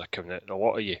cards are coming out. And a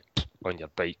lot of you on your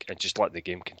bike, and just let the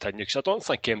game continue. Because I don't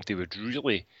think MD would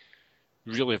really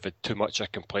have had too much of a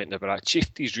complaint about that.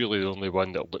 Chiefty's really the only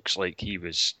one that looks like he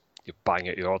was bang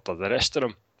out the order. The rest of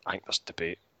them, I think there's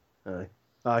debate.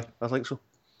 Aye, I think so.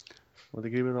 Would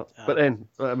agree with that. But then,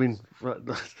 I mean,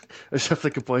 as if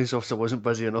the compliance officer wasn't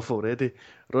busy enough already,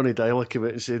 Ronnie Deila came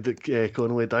out and said that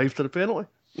Connolly dived to the penalty.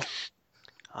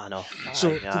 I know.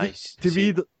 So to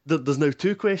me, there's now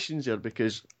 2 questions here,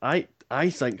 because I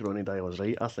think Ronnie Deila's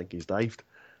right. I think he's dived.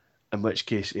 In which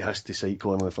case, he has to cite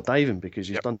Connolly for diving, because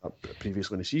he's done that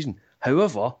previously in the season.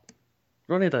 However,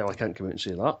 Ronnie Deila can't come out and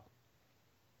say that.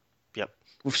 Yep.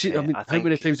 We've seen. I mean, how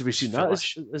many times have we seen that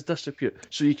as disrepute?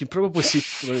 So you can probably see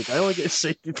Ronnie Deila get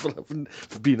cited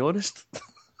for being honest.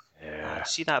 Yeah.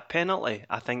 See that penalty?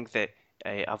 I think that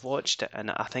I've watched it, and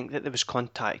I think that there was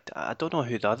contact. I don't know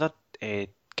who the other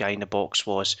guy in the box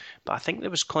was, but I think there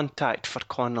was contact for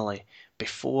Connolly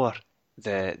before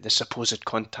the supposed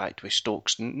contact with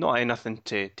Stokes. Not anything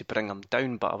to bring him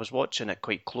down, but I was watching it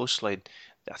quite closely.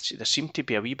 There seemed to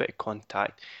be a wee bit of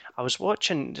contact. I was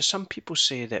watching, some people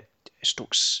say that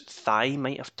Stokes' thigh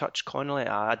might have touched Connolly.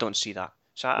 I don't see that.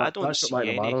 So I don't see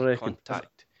any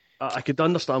contact. I could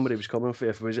understand where he was coming from.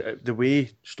 If it was the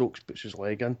way Stokes puts his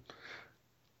leg in,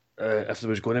 if there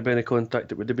was going to be any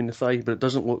contact, it would have been the thigh, but it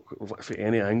doesn't look for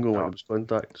any angle like it was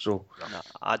contact. So no,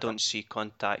 I don't see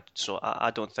contact, so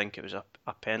I don't think it was a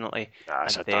penalty.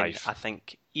 It's a dive. I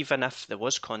think even if there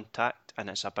was contact, and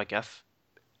it's a big if,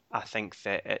 I think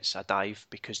that it's a dive,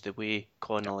 because the way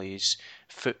Connolly's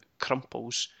foot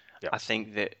crumples, I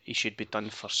think that he should be done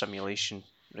for simulation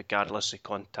regardless of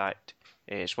contact.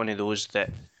 It's one of those that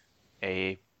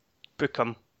book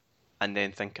him and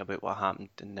then think about what happened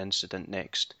in the incident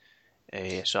next.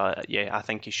 I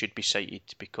think he should be cited,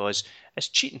 because it's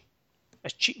cheating.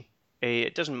 It's cheating.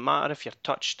 It doesn't matter if you're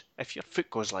touched. If your foot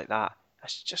goes like that,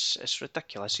 it's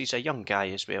ridiculous. He's a young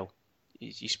guy as well.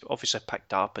 He's obviously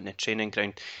picked up in the training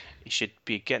ground. He should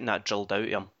be getting that drilled out of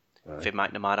him for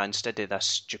McNamara, instead of this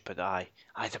stupid there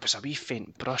was a wee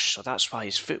faint brush, so that's why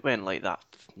his foot went like that.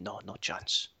 No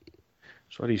chance.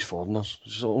 Sorry, he's foreigners.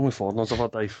 It's only foreigners have a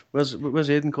dive. Where's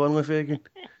Aidan Connolly for again?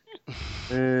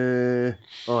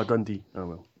 Dundee. Oh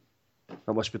well,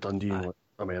 that must be Dundee in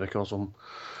America or something.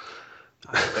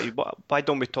 But why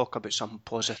don't we talk about something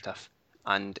positive?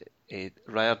 And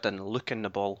Riordan looking the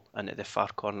ball into the far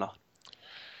corner.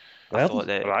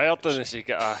 Riordan, has he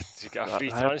got a free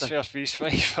transfer fees?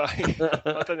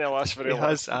 I didn't last very long. He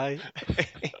has, aye.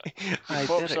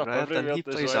 Derek Riordan, he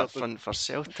plays up front for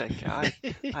Celtic.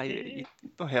 You've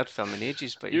not heard from him in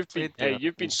ages, but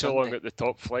you've been so long at the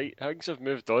top flight. Things have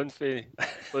moved on for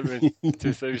living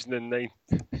 2009.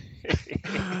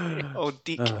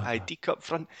 Deke up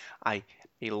front.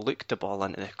 He looked the ball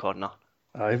into the corner.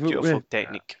 Beautiful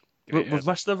technique. We've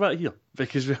missed a bit here,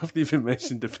 because we haven't even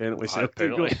mentioned the penalty Celtic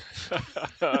goal.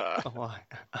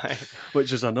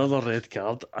 Which is another red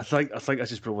card. I think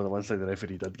this is probably the one thing the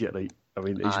referee did get right. I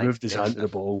mean, he's moved his hand to the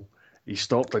ball, he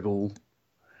stopped the goal.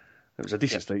 It was a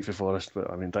decent strike for Forrest, but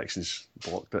I mean, Dixon's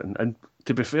blocked it. And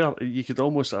to be fair, you could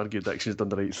almost argue Dixon's done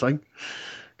the right thing,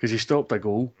 because he stopped a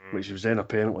goal, which was then a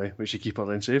penalty, which the keeper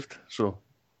then saved. So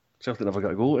Celtic never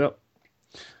got a goal yet.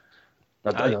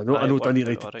 I know Dundee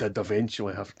United did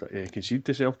eventually have to concede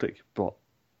to Celtic, but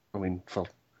I mean, for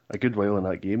a good while in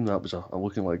that game, that was a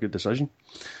looking like a good decision.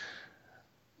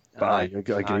 But I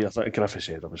agree. I think Griffiths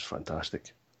said it was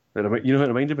fantastic. You know who it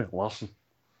reminded me? Larson.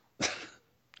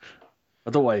 I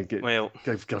don't want to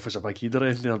give Griffiths a big header or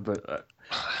anything there, but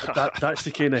that's the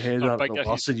kind of header that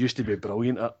Larson used to be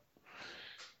brilliant at.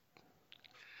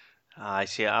 I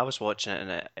see. I was watching it, and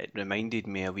it reminded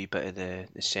me a wee bit of the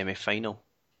semi-final.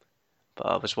 But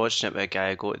I was watching it with a guy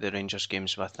I go to the Rangers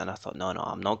games with, and I thought, no,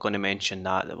 I'm not going to mention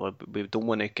that. We don't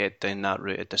want to get down that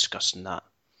route of discussing that.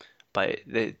 But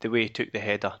the way he took the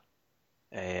header,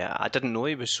 I didn't know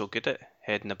he was so good at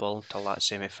heading the ball until that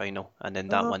semi-final, and then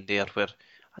that one there where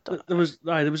there was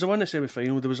the one in the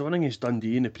semi-final. There was a one against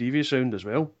Dundee in the previous round as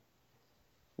well.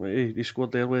 He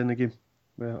scored early in the game,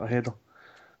 a header.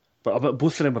 But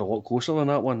both of them were a lot closer than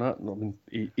that one.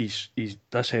 He's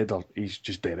this header. He's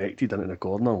just directed into the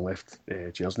corner and left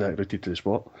Jersey routed to the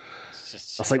spot.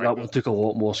 I think that one took a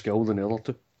lot more skill than the other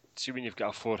two. See, when you've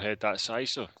got a forehead that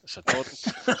size, so it's a dog.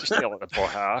 Just let the ball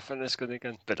half and it's going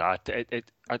again. But I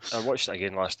watched it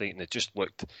again last night and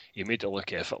he made it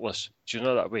look effortless. Do you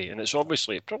know that way? And it's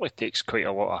obviously, it probably takes quite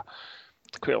a lot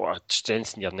of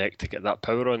strength in your neck to get that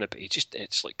power on it. But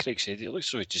it's like Craig said, it looks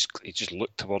so he just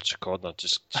looked towards the corner,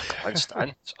 just glanced in.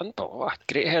 It's unbelievable.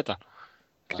 Great header.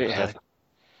 Header.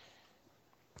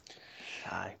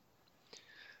 Aye.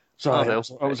 So that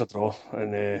was a draw.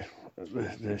 And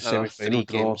the semi-final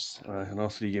draw, another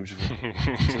 3 games.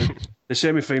 The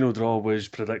semi-final draw was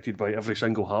predicted by every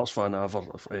single Hearts fan I ever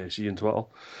see on Twitter,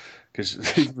 because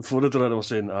before the draw they were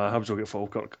saying, Hibs will get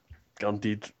Falkirk,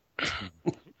 guaranteed.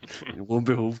 Lo and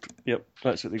behold, yep,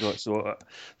 that's what they got. So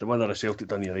the winner of Celtic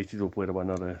Dundee United will play the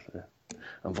winner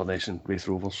Inverness and Raith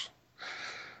Rovers,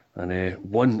 and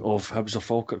one of Hibs or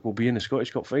Falkirk will be in the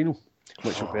Scottish Cup final,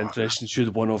 which will be interesting.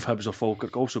 Should one of Hibs or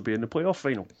Falkirk also be in the playoff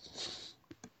final?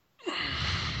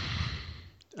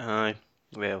 Aye,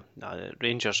 well, the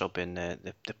Rangers will be in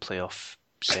the playoff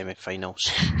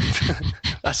semi-finals.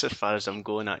 That's as far as I'm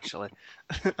going, actually.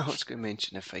 I was going to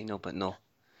mention the final, but no,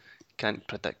 can't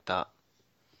predict that.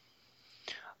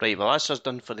 Right, well, that's us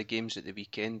done for the games at the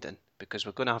weekend, then, because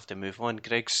we're going to have to move on.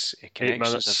 Greg's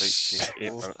connection's about to...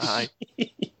 8 minutes. Aye.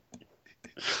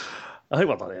 I think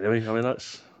we're done anyway. I mean,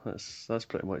 that's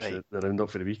pretty much the roundup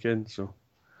for the weekend, so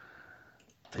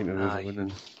time to move on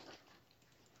and...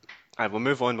 Aye, we'll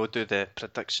move on. We'll do the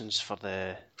predictions for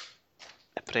the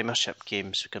Premiership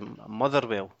games. We've got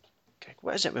Motherwell.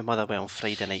 What is it with Motherwell on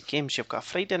Friday night games? You've got a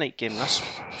Friday night game this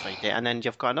Friday, and then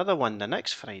you've got another one the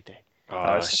next Friday.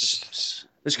 It's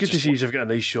good to see you've got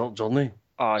a nice short journey.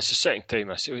 It's the second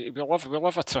time I see. We'll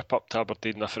have a trip up to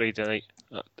Aberdeen on a Friday night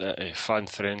at a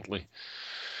fan-friendly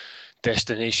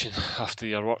destination after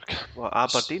your work. What,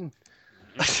 Aberdeen?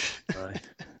 Aye.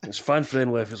 It's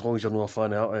fan-friendly as long as you're not a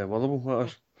fan out of Motherwell.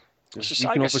 It's the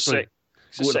second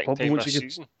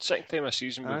time this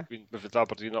season we've had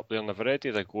Aberdeen up there, and I've already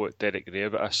had a go at Derek Ray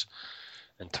about us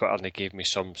on Twitter, and he gave me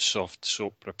some soft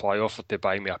soap reply, offered to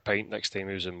buy me a pint next time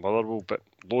he was in Motherwell, but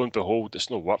lo and behold, it's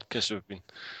no work because we've been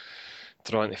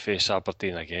trying to face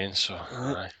Aberdeen again, so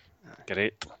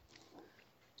great.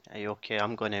 Are you okay?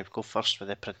 I'm going to go first with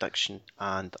the prediction,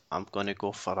 and I'm going to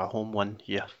go for a home win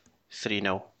here,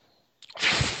 3-0.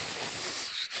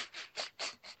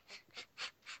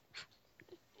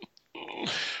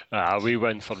 We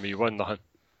win for me, 1-0.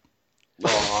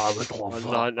 I would love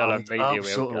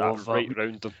that. Right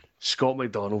round them. Scott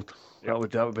McDonald.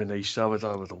 Yep. That would be nice. I would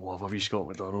love a wee Scott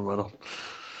McDonald winner.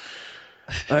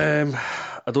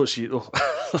 I don't see it though.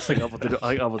 I think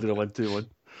Aberdeen will win 2-1.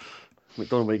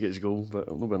 McDonald might get his goal, but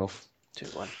it'll not be enough.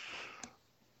 2-1.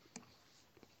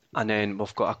 And then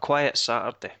we've got a quiet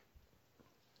Saturday.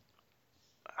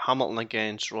 Hamilton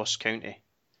against Ross County.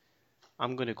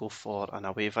 I'm going to go for an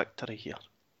away victory here.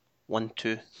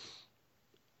 1-2.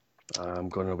 I'm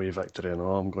going away victory, and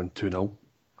I'm going 2-0.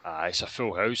 It's a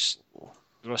full house.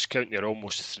 Ross County are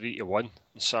almost 3-1 on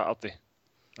Saturday.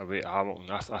 Away at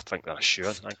Hamilton. I think they're sure.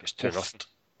 I think it's 2-0.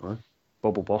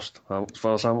 Bubble burst, as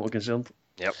far as Hamilton concerned.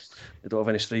 Yep. They don't have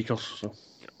any strikers, so.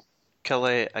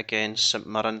 Killie against St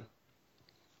Mirren.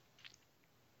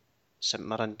 St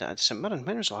Mirren,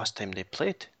 when was the last time they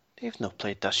played? They've not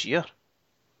played this year.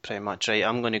 Pretty much right.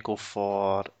 I'm going to go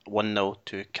for 1-0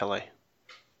 to Killie.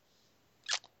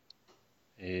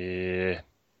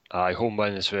 Home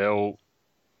win as well.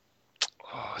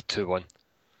 2-1.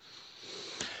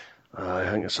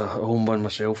 I think it's a home win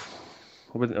myself.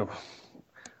 I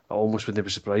almost wouldn't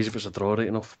be surprised if it's a draw right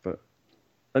enough, but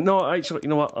no, actually, you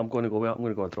know what? I'm going to go a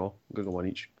draw. I'm going to go 1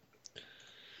 each.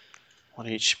 1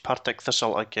 each. Partick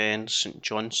Thistle against St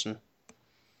Johnstone.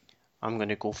 I'm going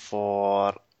to go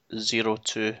for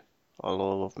 0-2.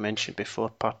 Although I've mentioned before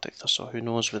Partick Thistle, who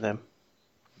knows with them?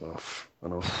 I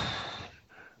know.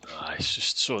 It's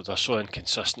just they're so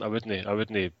inconsistent. I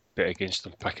wouldn't bet against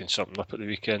them picking something up at the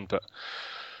weekend, but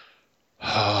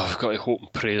I've got to hope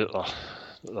and pray that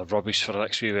they're rubbish for the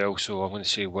next wee while. So I'm going to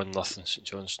say 1-0 St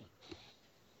Johnstone.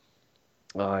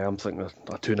 I'm thinking a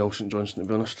 2-0 St Johnstone, to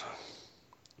be honest.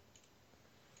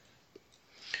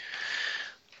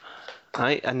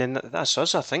 Aye, and then that's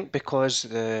us, I think, because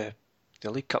the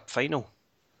League Cup final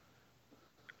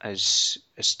is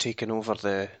taken over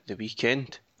the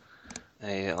weekend.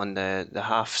 on the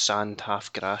half sand,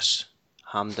 half grass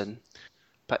Hampden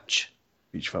pitch.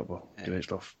 Beach football, great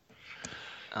stuff.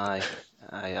 I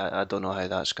don't know how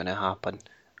that's going to happen,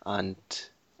 and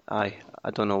I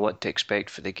don't know what to expect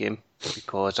for the game,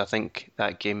 because I think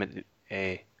that game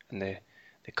in the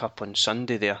cup on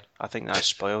Sunday there, I think that's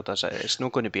spoiled us. It's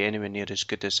not going to be anywhere near as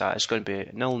good as that. It's going to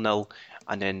be 0-0,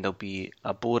 and then there'll be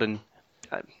a boring,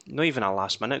 not even a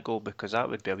last minute goal, because that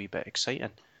would be a wee bit exciting.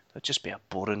 There'll just be a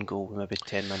boring goal with maybe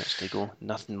 10 minutes to go.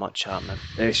 Nothing much happening.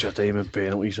 Extra time and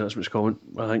penalties, that's what's coming,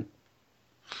 I think.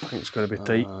 I think it's going to be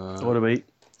tight. All right.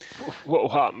 What will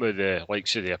happen with the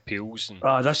likes of the appeals?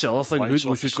 That's the other thing. Who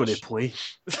knows who's going to play?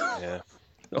 Yeah.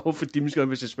 All the team's going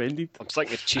to be suspended. I'm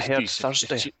thinking if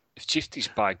Chiefty's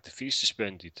bagged, if he's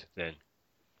suspended, then,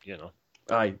 you know.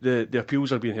 Aye, the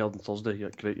appeals are being held on Thursday.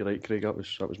 You're right, Craig. That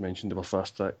was mentioned. They were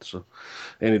fast tracked, so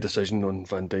any decision on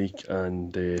Van Dijk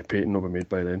and Payton will be made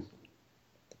by then.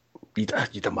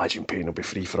 You'd imagine Payton will be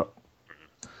free for it.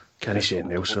 Can't he say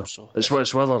anything else? So. It's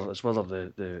whether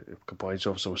the compliance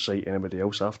officer will cite anybody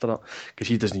else after that, because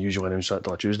he doesn't usually announce that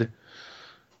till Tuesday.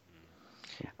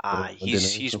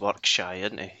 He's work shy,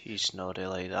 isn't he? He's not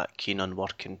really that keen on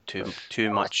working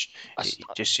too much.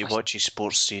 He watches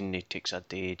Sports Scene. He takes a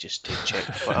day just to check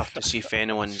to see if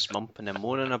anyone's mumping and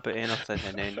moaning about anything,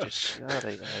 and then just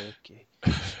okay.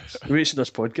 Wait till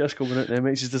this podcast coming out, then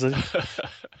makes his decision.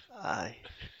 Aye.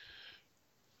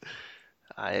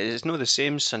 It's not the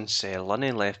same since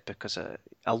Lunny left, because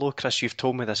although, Chris, you've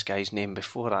told me this guy's name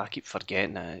before, I keep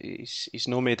forgetting it. He's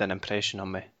not made an impression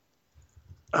on me.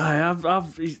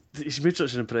 He's made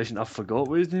such an impression I forgot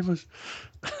what his name was.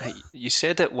 You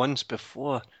said it once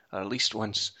before, or at least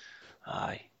once.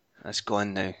 Aye, it's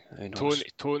gone now.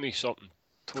 Tony something.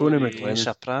 Tony McLennan.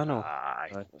 Soprano.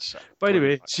 Aye. By the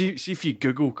way, see if you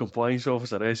Google compliance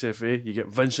officer SFA, you get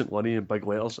Vincent Lunny in big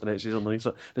letters, and it says underneath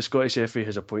it, the Scottish FA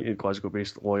has appointed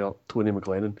Glasgow-based lawyer Tony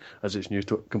McLennan as its new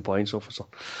compliance officer.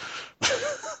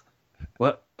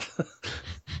 What?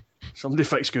 Somebody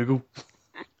fix Google.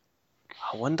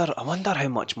 I wonder how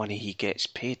much money he gets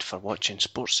paid for watching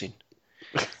Sports Scene.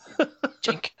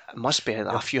 Think it must be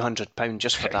a few £100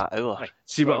 just for that hour.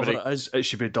 See, whatever it is, it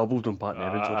should be doubled on Pat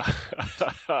Nevin.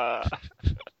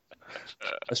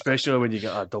 Especially when you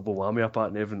get a double whammy of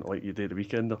Pat Nevin like you did the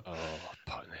weekend. Oh,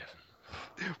 Pat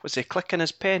Nevin. Was he clicking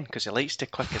his pen? Because he likes to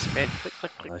click his pen. Click,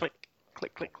 click, click, click.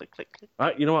 Click, click, click, click, click.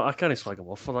 You know what? I can't slag him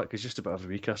off for that, because just about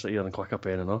every week I sit here and click a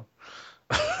pen and all.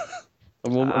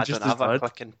 I don't have a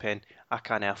clicking pen. I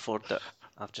can't afford it.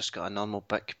 I've just got a normal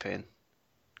Bic pen.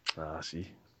 I see.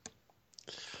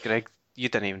 Greg, you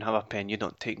didn't even have a pen. You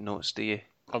don't take notes, do you?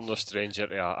 I'm no stranger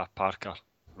to a Parker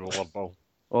rollerball.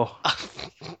 Oh,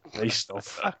 nice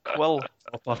stuff. A quill.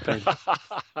 Proper pen.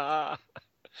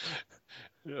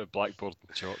 Blackboard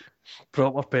and chalk.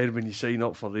 Proper pen when you sign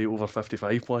up for the over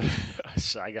 55 plan.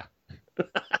 Saga.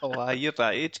 Oh, you're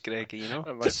that age, Greg, you know.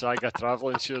 My Saga travel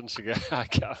insurance, I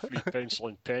get a free pencil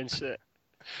and pen set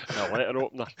and a letter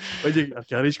opener. When you get a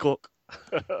carriage clock.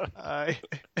 Aye.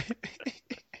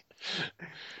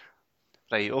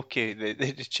 Right, okay,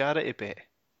 the charity bit.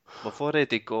 We've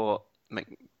already got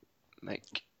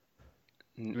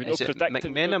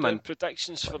McMenamin.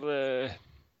 Predictions for the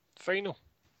final.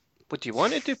 What do you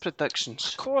want to do, predictions?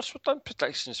 Of course, we've done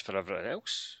predictions for everything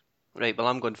else. Right, well,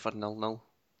 I'm going for 0-0.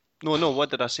 No, what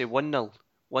did I say? 1-0.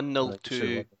 1-0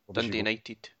 to Dundee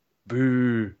United.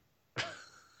 Boo.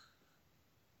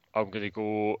 I'm going to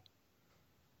go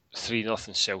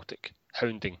 3-0 Celtic.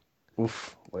 Hounding.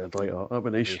 Oof, I'd like that. That'd be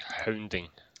nice. Hounding.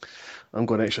 I'm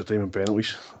going extra time and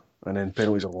penalties. And then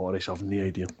penalties are lottery, so I've no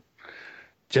idea.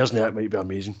 Jersey might be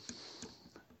amazing.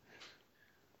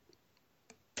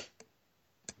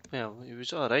 Well, he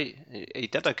was alright. He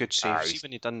did a good save. See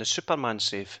when he done the Superman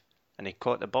save and he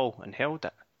caught the ball and held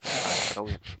it. That's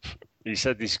brilliant. He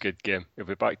said he's a good game. He'll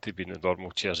be back to being a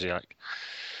normal Cherziak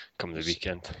come the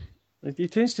weekend. He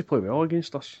tends to play well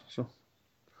against us. So.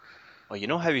 Well, you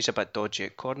know how he's a bit dodgy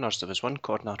at corners? There was one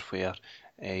corner where,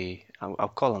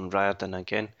 I'll call him Riordan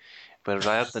again, where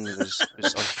Riordan was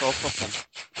on top of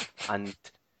him,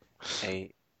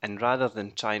 and rather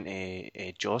than trying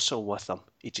to jostle with him,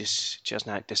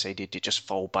 Cherziak decided to just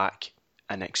fall back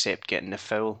and accept getting the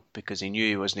foul because he knew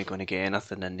he wasn't going to get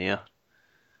anything in there.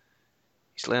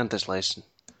 He's learned his lesson.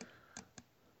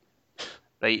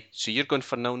 Right, so you're going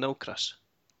for 0-0, Chris?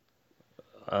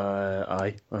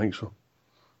 Aye, I think so.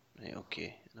 Right,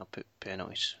 okay, I'll put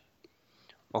penalties.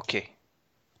 Okay,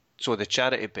 so the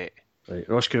charity bet. Right,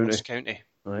 Ross County. Ross County.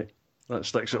 Right, that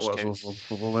sticks at what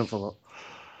we went for that.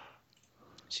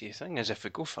 See, the thing is, if we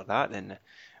go for that, then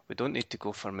we don't need to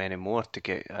go for many more to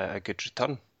get a good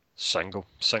return. Single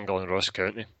in Ross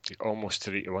County, almost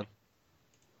 3-1.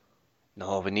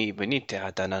 No, we need to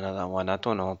add in another one. I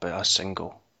don't know about a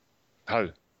single. How?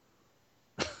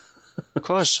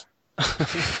 Because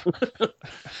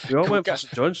we all went for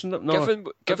St Johnstone. No,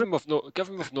 given we've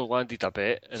not landed a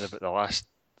bet in about the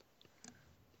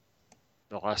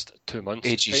last 2 months.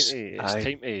 Ages. It's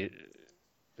time to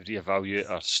reevaluate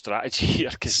our strategy here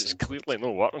because it's clearly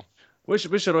not working. What's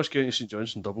the Ross County St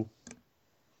Johnstone double?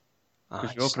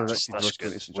 That's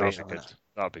good.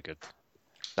 That'll be good.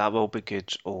 That will be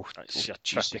good. Oh, that's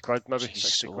 £50 maybe.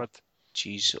 £60.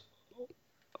 Jeez.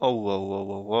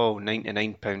 Oh,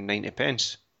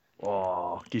 £99.90.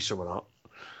 Oh, give someone that.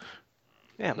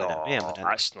 Yeah, no,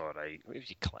 that's not right. What have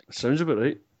you clicked? Sounds about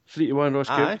right. 3-1 Ross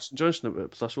County St Johnstone.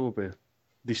 That's will be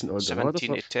decent odds.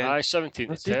 17 to 10. Aye, 17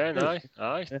 to 10. Aye.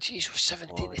 Jeez,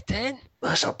 17 to 10.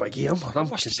 That's a big game. I'm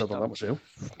considering that myself.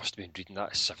 Must have been reading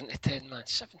that as 7 to 10, man.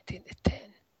 17 to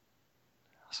 10.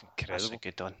 That's incredible. That's a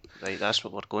good one. Right, that's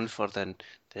what we're going for then.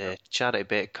 The charity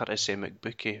bet courtesy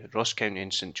McBookie, Ross County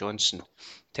and St Johnstone.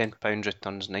 £10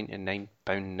 returns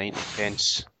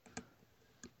 £99.90.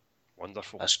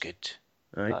 Wonderful. That's good.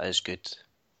 Right. That is good.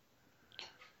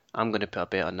 I'm going to put a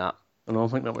bet on that. I don't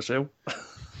think that myself.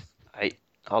 Right.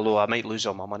 Although I might lose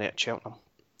all my money at Cheltenham.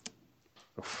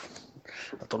 I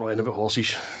don't know anything about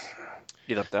horses.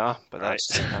 Either do I, but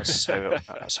that's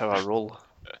how I roll.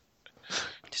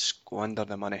 Just squander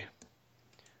the money.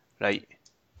 Right,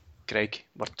 Greg,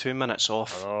 we're 2 minutes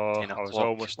off. I was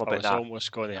almost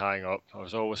going to hang up. I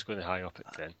was always going to hang up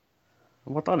at 10.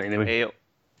 We're done anyway.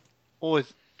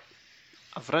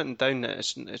 I've written down that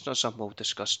it's not something we'll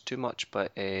discuss too much,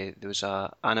 but there was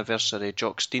a anniversary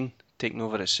Jock Stein taking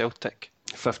over at Celtic.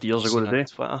 50 years ago today.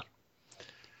 Twitter.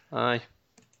 Aye.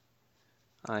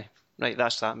 Right,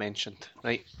 that's that mentioned.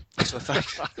 Right. So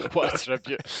What a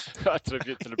tribute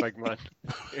to the big man.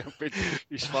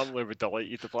 His family would delight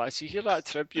you to play. So you hear that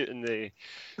tribute in the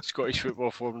Scottish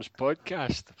Football Forums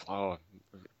podcast? Oh,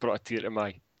 brought a tear to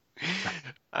my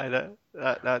Aye,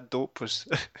 that dope was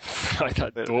that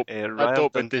dope. That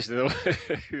dope doesn't know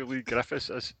who Lee Griffiths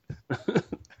is.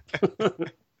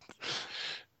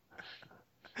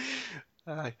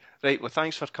 Aye. Right, well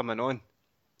thanks for coming on.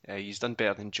 He's done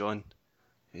better than John.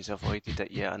 He's avoided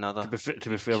it yet another. To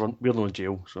be fair, we're not in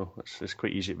jail, so it's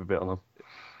quite easy to be better than him.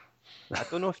 I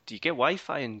don't know if do you get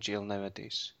Wi-Fi in jail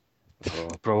nowadays? Oh,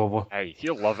 probably. Hey,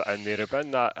 he'll love it in there.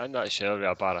 In that cell with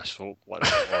a bar of soap, like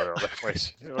all over the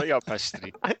place, like up his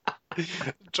street.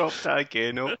 Drop that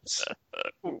again, oops.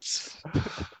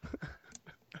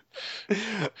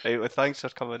 Right, well, thanks for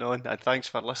coming on and thanks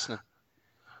for listening.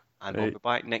 And we'll be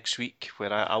back next week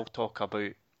where I'll talk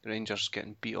about Rangers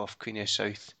getting beat off Queen of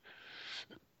South.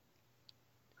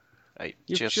 Right,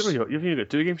 cheers. You've only got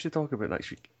 2 games to talk about next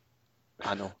week.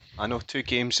 I know. 2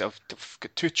 games. I've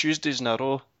got 2 Tuesdays in a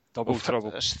row. Double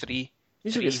trouble. That's 3.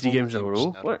 You should get 3 games in a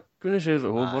row. What? Queen of South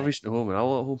at home, Livingston at home, and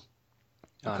Hull at home.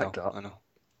 I know.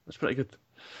 That's pretty good.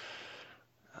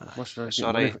 It's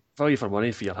alright. Value for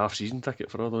money for your half-season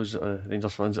ticket for all those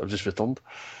Rangers fans that have just returned.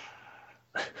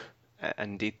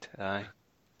 Indeed, aye.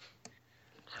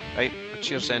 Right,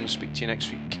 cheers then. Speak to you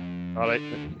next week. Alright.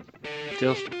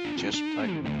 Cheers.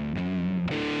 Bye.